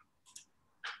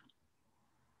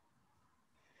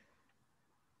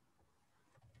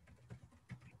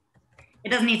 It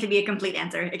doesn't need to be a complete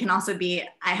answer. It can also be,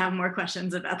 I have more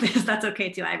questions about this. That's okay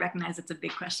too. I recognize it's a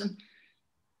big question.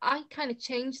 I kind of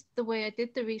changed the way I did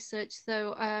the research.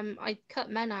 So I cut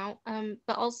men out,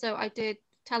 but also I did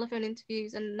telephone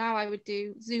interviews, and now I would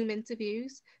do Zoom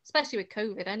interviews, especially with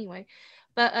COVID anyway.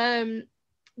 But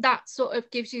that sort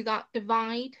of gives you that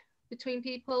divide between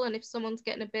people. And if someone's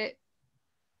getting a bit,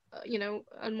 you know,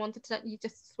 unwanted, you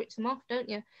just switch them off, don't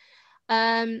you?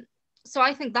 So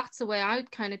I think that's the way I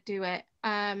would kind of do it,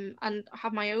 and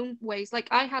have my own ways. Like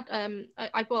I had,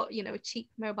 I bought, you know, a cheap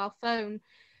mobile phone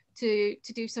to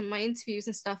do some of my interviews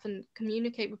and stuff and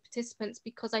communicate with participants,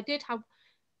 because I did have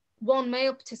one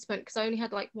male participant, because I only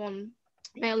had like one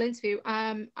male interview,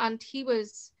 and he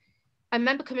was, I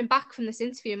remember coming back from this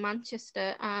interview in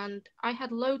Manchester, and I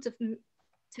had loads of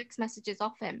text messages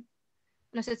off him,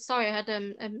 and I said, sorry, I had a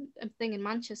thing in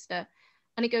Manchester,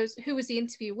 and he goes, who was the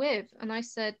interview with? And I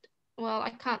said, well,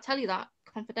 I can't tell you that,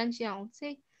 confidentiality.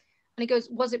 And he goes,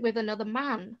 was it with another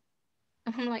man?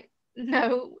 And I'm like,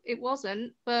 no, it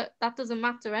wasn't, but that doesn't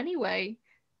matter anyway.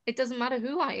 It doesn't matter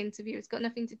who I interview. It's got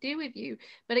nothing to do with you.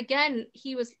 But again,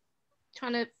 he was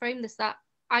trying to frame this that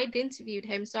I'd interviewed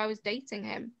him, so I was dating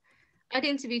him. I'd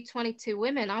interviewed 22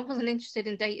 women. I wasn't interested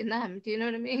in dating them. Do you know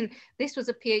what I mean? This was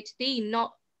a PhD,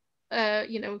 not,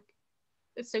 you know,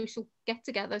 a social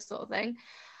get-together sort of thing.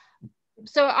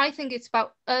 So I think it's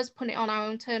about us putting it on our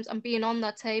own terms and being on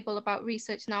that table about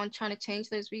research now and trying to change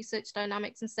those research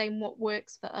dynamics and saying what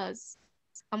works for us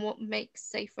and what makes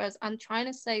safe for us, and trying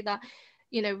to say that,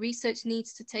 you know, research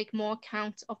needs to take more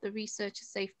account of the researcher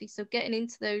safety. So getting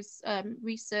into those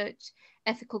research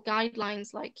ethical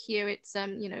guidelines, like here it's,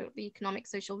 you know, the Economic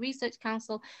Social Research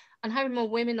Council, and having more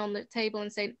women on the table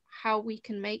and saying how we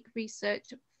can make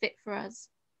research fit for us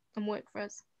and work for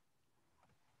us.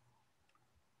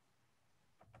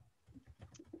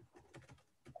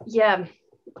 Yeah,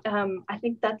 I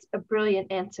think that's a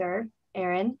brilliant answer,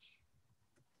 Erin.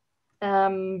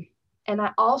 And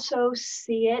I also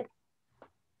see it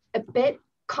a bit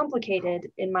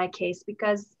complicated in my case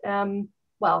because,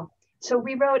 well, so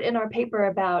we wrote in our paper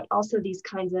about also these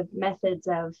kinds of methods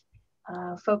of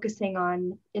focusing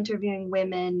on interviewing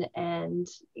women and,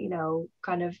 you know,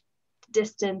 kind of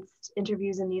distanced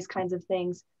interviews and these kinds of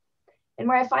things. And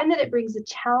where I find that it brings a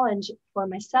challenge for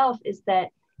myself is that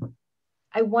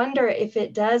I wonder if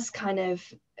it does kind of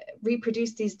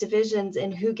reproduce these divisions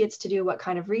in who gets to do what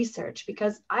kind of research,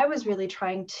 because I was really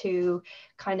trying to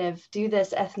kind of do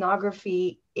this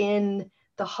ethnography in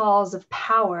the halls of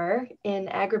power in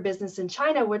agribusiness in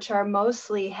China, which are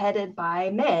mostly headed by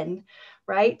men,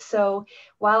 right? So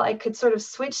while I could sort of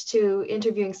switch to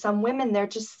interviewing some women, there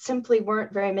just simply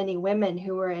weren't very many women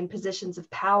who were in positions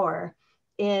of power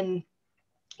in,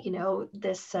 you know,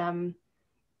 this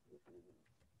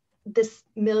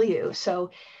milieu.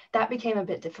 So that became a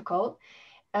bit difficult.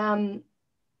 And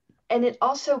it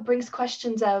also brings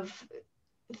questions of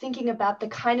thinking about the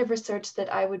kind of research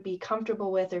that I would be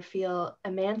comfortable with or feel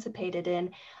emancipated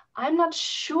in. I'm not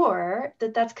sure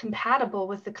that that's compatible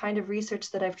with the kind of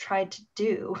research that I've tried to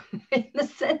do, in the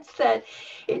sense that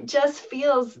it just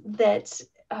feels that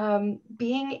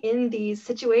being in these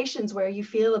situations where you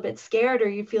feel a bit scared or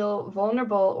you feel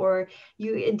vulnerable or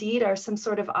you indeed are some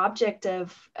sort of object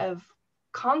of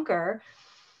conquer,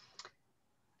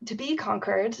 to be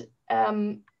conquered,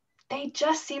 they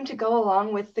just seem to go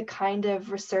along with the kind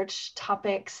of research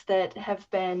topics that have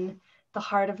been the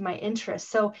heart of my interest.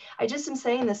 So I just am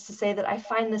saying this to say that I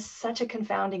find this such a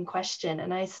confounding question,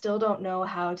 and I still don't know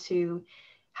how to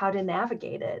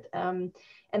navigate it.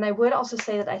 And I would also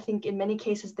say that I think in many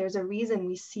cases, there's a reason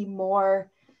we see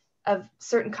more of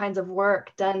certain kinds of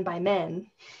work done by men.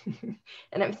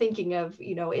 And I'm thinking of,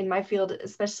 you know, in my field,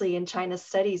 especially in China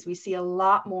studies, we see a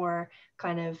lot more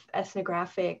kind of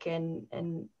ethnographic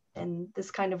and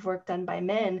this kind of work done by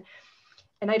men.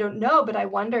 And I don't know, but I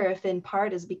wonder if in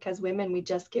part is because women, we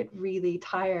just get really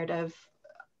tired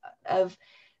of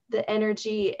the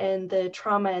energy and the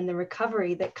trauma and the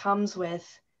recovery that comes with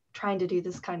trying to do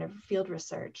this kind of field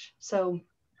research. So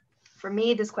for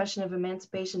me, this question of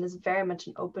emancipation is very much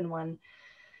an open one.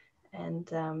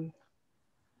 And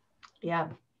yeah,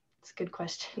 it's a good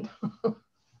question.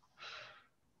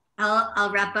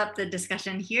 I'll wrap up the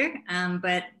discussion here,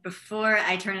 but before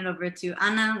I turn it over to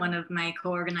Anna, one of my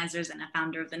co-organizers and a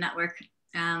founder of the network,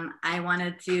 I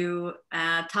wanted to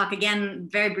talk again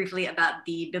very briefly about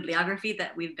the bibliography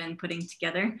that we've been putting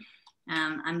together.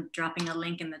 I'm dropping a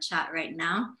link in the chat right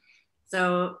now.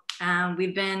 So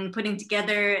we've been putting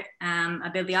together a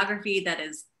bibliography that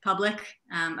is public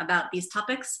about these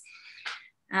topics.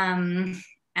 And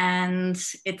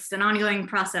it's an ongoing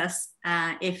process.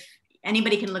 If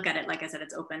anybody can look at it, like I said,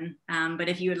 it's open. But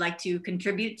if you would like to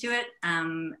contribute to it,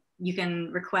 you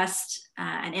can request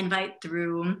an invite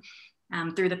through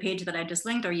the page that I just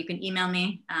linked, or you can email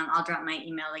me. I'll drop my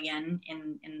email again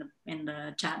in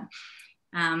the chat.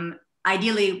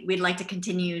 Ideally, we'd like to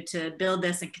continue to build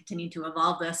this and continue to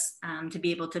evolve this to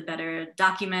be able to better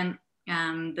document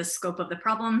the scope of the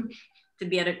problem, to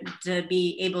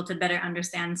be able to better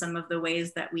understand some of the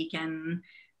ways that we can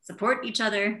support each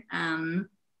other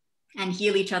and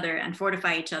heal each other and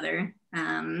fortify each other,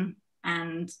 and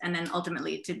then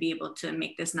ultimately to be able to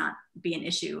make this not be an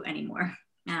issue anymore.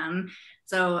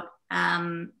 So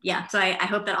I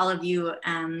hope that all of you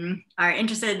are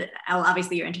interested. Well,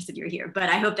 obviously you're interested, you're here, but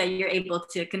I hope that you're able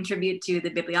to contribute to the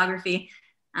bibliography.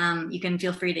 You can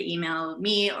feel free to email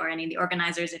me or any of the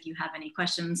organizers if you have any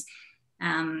questions.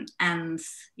 And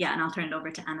I'll turn it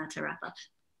over to Anna to wrap up.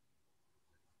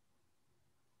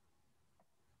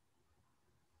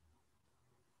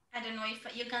 I don't know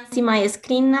if you can see my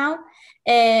screen now.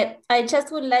 I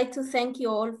just would like to thank you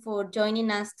all for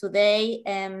joining us today.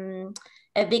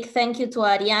 A big thank you to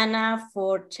Ariana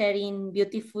for sharing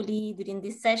beautifully during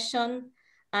this session.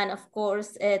 And of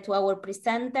course, to our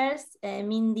presenters,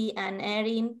 Mindi and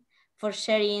Erin, for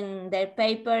sharing their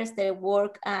papers, their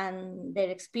work, and their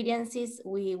experiences.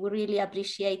 We really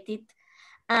appreciate it.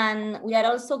 And we are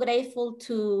also grateful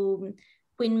to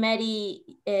Queen Mary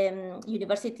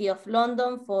University of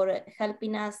London for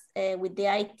helping us with the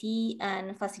IT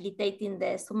and facilitating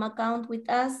the Zoom account with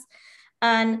us.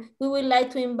 And we would like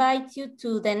to invite you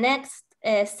to the next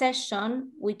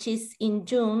session, which is in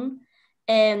June.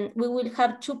 We will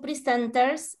have two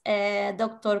presenters,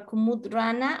 Dr. Kumud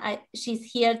Rana, she's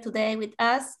here today with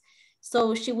us.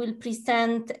 So she will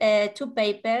present two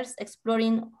papers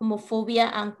exploring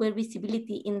homophobia and queer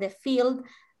visibility in the field,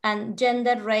 and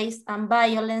gender, race, and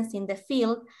violence in the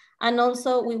field. And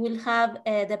also we will have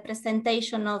the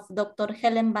presentation of Dr.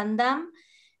 Helen Van Dam,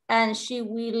 and she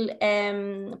will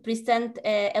present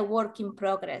a work in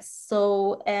progress.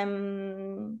 So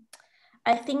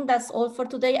I think that's all for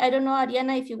today. I don't know,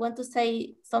 Ariana, if you want to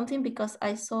say something, because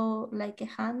I saw like a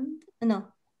hand. No,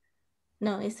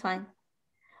 it's fine.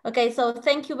 Okay, so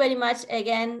thank you very much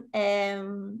again.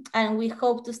 And we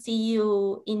hope to see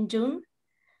you in June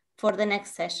for the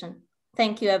next session.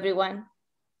 Thank you, everyone.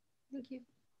 Thank you.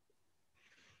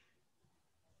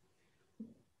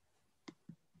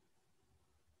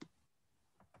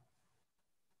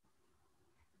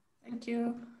 Thank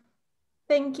you.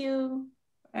 Thank you.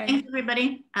 Bye. Thanks,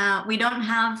 everybody. We don't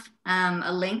have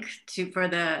a link for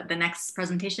the next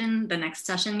presentation, the next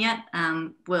session yet.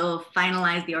 We'll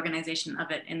finalize the organization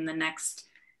of it in the next,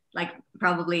 like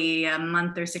probably a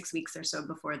month or 6 weeks or so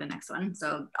before the next one.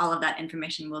 So all of that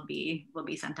information will be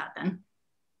sent out then.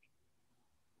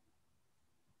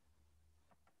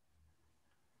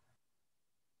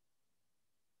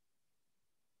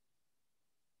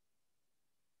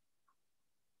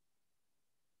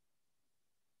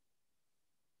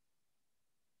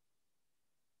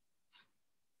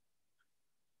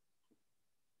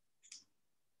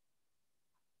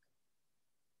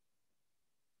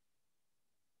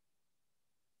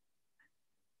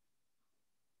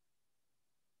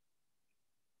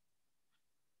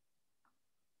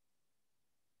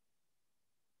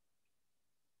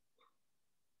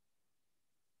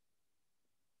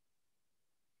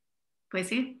 Pues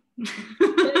sí.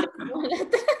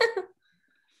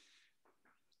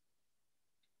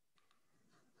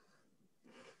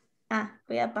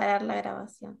 Voy a parar la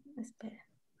grabación. Espera.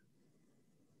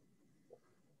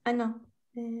 No.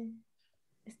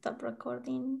 Stop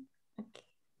recording. Okay.